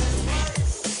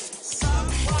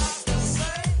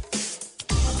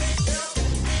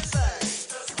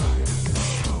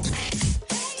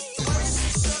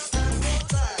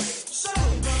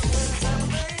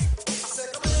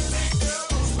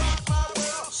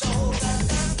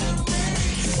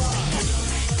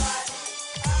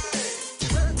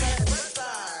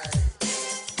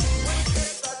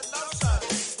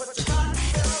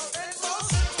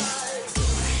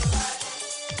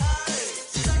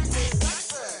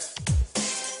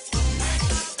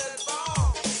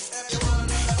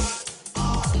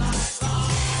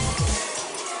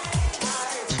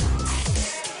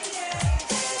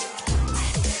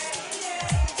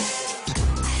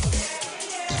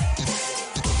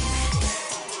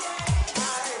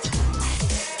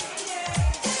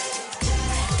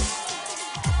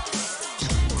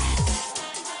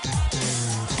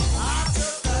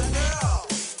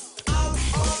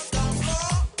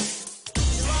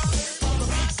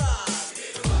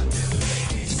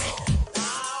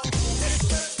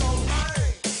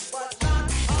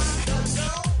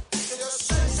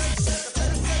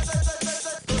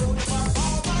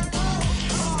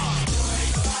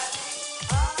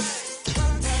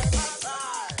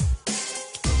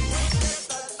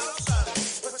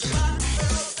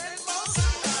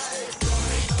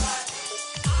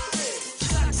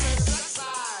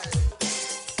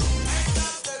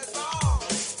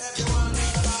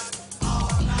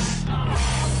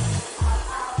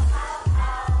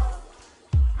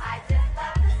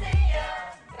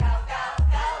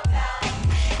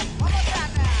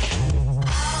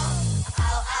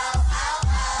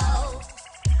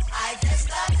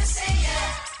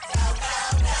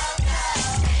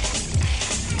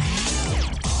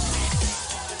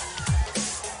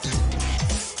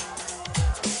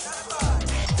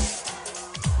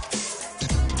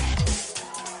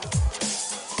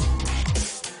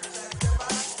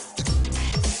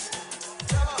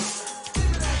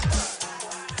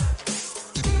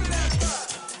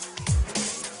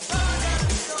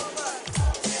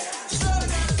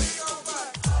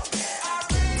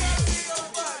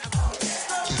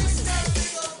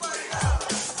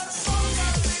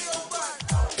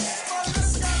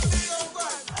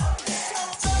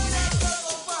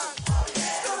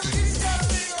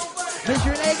 Miss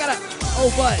Renee got a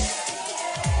oh butt.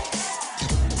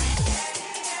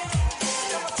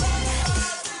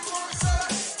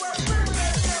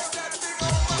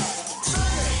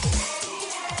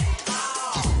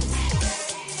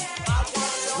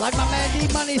 Like my man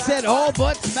D Money said, all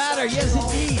butts matter. Yes,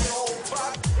 indeed.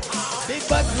 Big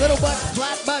butts, little butts,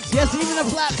 flat butts. Yes, even the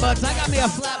flat butts. I got me a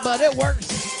flat butt. It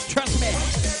works. Trust me.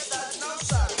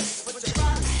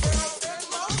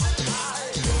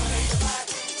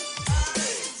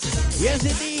 Yes,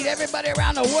 indeed. Everybody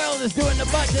around the world is doing the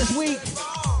butt this week.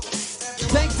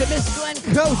 Thanks to Miss Glenn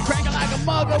Close, cranking like a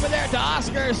mug over there at the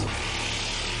Oscars.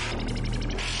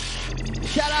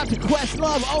 Shout out to Quest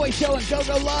Love, always showing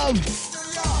Go-Go love.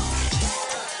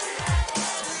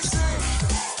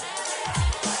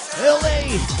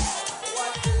 Illy.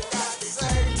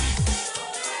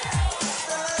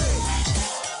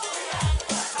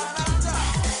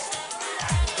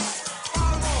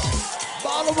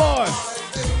 Baltimore.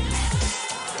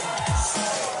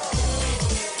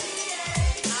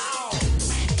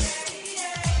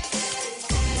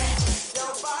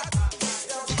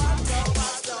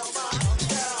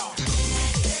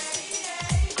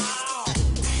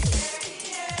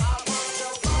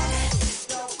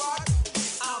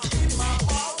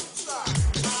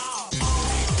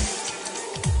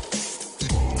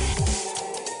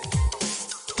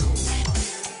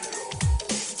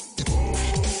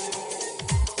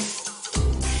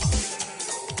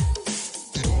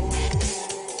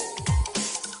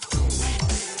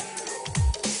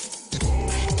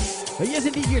 But yes,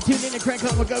 indeed, you're tuned in to Crank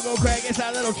Up with Go-Go Craig. It's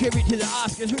our little tribute to the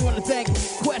Oscars. We want to thank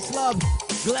Questlove,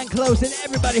 Glenn Close, and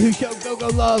everybody who showed Go-Go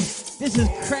love. This is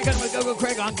Crank Up with Go-Go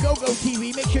Craig on GoGo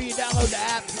TV. Make sure you download the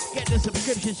app, get the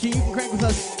subscription so you can crank with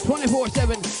us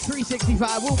 24/7,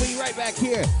 365. We'll be right back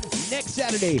here next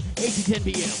Saturday, 8 to 10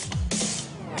 p.m.